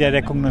tidigare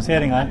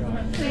rekognoseringar.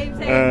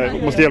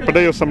 Måste hjälpa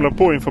dig att samla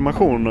på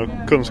information och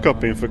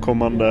kunskap inför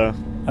kommande...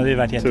 Ja, det är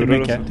värt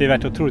jättemycket. Det är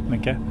värt otroligt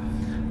mycket.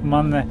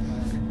 Man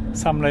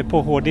samlar ju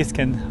på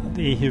hårddisken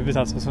i huvudet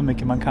alltså så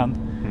mycket man kan.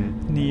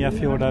 Nya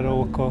fjordar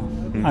och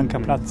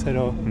ankarplatser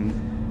och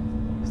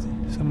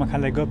så man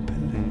kan lägga upp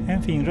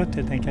en fin rutt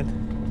helt enkelt.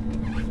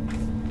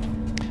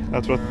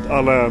 Jag tror att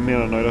alla är mer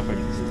än nöjda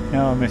faktiskt. Ja,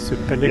 de är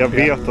superlyckliga.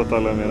 Jag vet att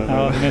alla är mer än nöjda.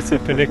 Ja, de är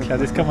superlyckliga.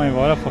 Det ska man ju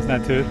vara på sån här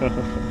tur.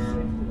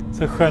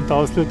 Så skönt att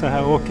avsluta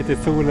här och åka till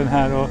solen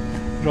här och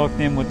rakt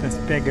ner mot en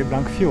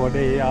spegelblank fjord.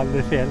 Det är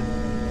aldrig fel.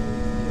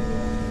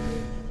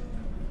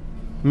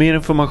 Mer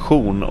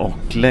information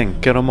och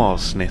länkar om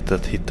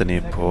avsnittet hittar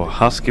ni på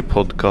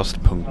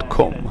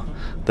huskypodcast.com,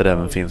 där det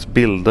även finns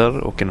bilder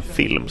och en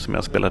film som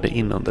jag spelade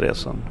in under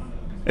resan.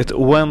 Ett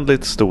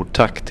oändligt stort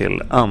tack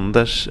till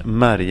Anders,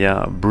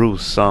 Merja,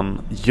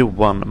 Brusan,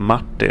 Johan,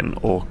 Martin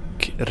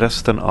och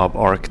resten av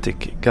Arctic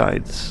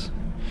Guides.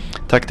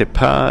 Tack till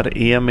Per,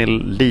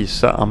 Emil,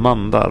 Lisa,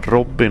 Amanda,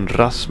 Robin,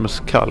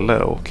 Rasmus, Kalle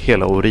och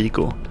hela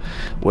Origo.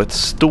 Och ett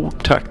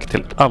stort tack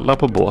till alla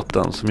på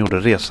båten som gjorde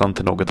resan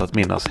till något att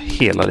minnas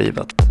hela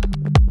livet.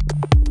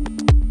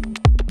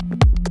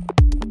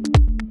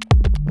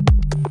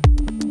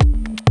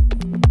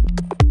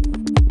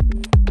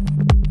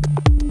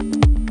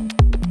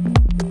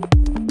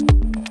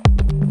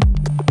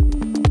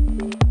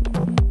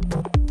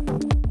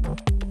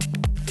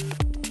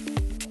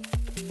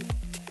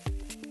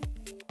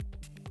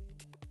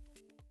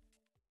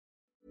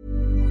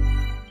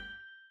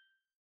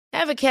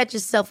 Ever catch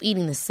yourself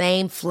eating the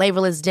same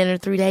flavorless dinner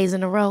 3 days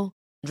in a row?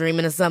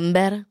 Dreaming of something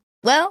better?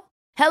 Well,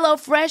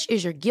 HelloFresh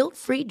is your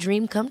guilt-free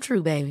dream come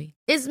true, baby.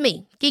 It's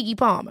me, Keke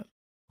Palmer.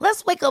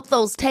 Let's wake up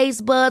those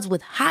taste buds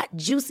with hot,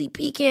 juicy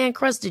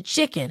pecan-crusted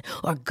chicken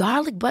or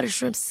garlic butter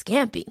shrimp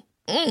scampi.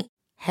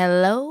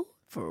 Hello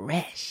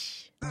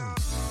Fresh.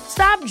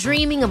 Stop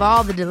dreaming of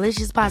all the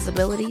delicious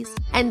possibilities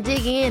and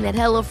dig in at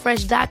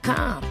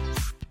HelloFresh.com.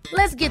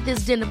 Let's get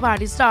this dinner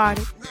party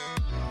started.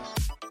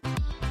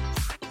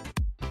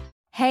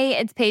 Hey,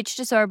 it's Paige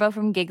DeSorbo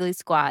from Giggly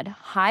Squad.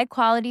 High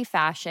quality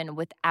fashion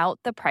without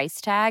the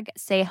price tag.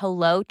 Say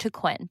hello to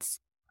Quince.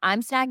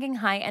 I'm snagging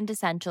high-end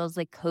essentials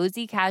like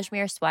cozy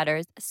cashmere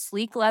sweaters,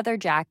 sleek leather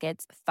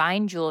jackets,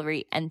 fine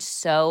jewelry, and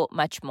so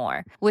much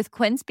more. With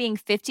Quince being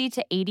 50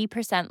 to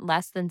 80%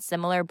 less than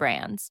similar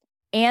brands.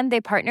 And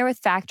they partner with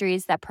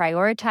factories that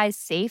prioritize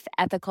safe,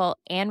 ethical,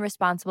 and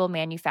responsible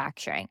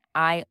manufacturing.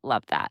 I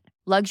love that.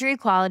 Luxury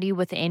quality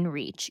within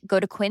reach. Go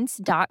to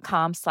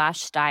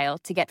quince.com/style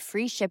to get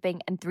free shipping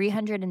and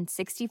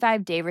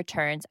 365-day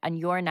returns on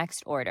your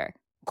next order.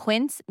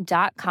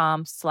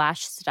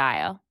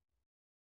 Quince.com/style.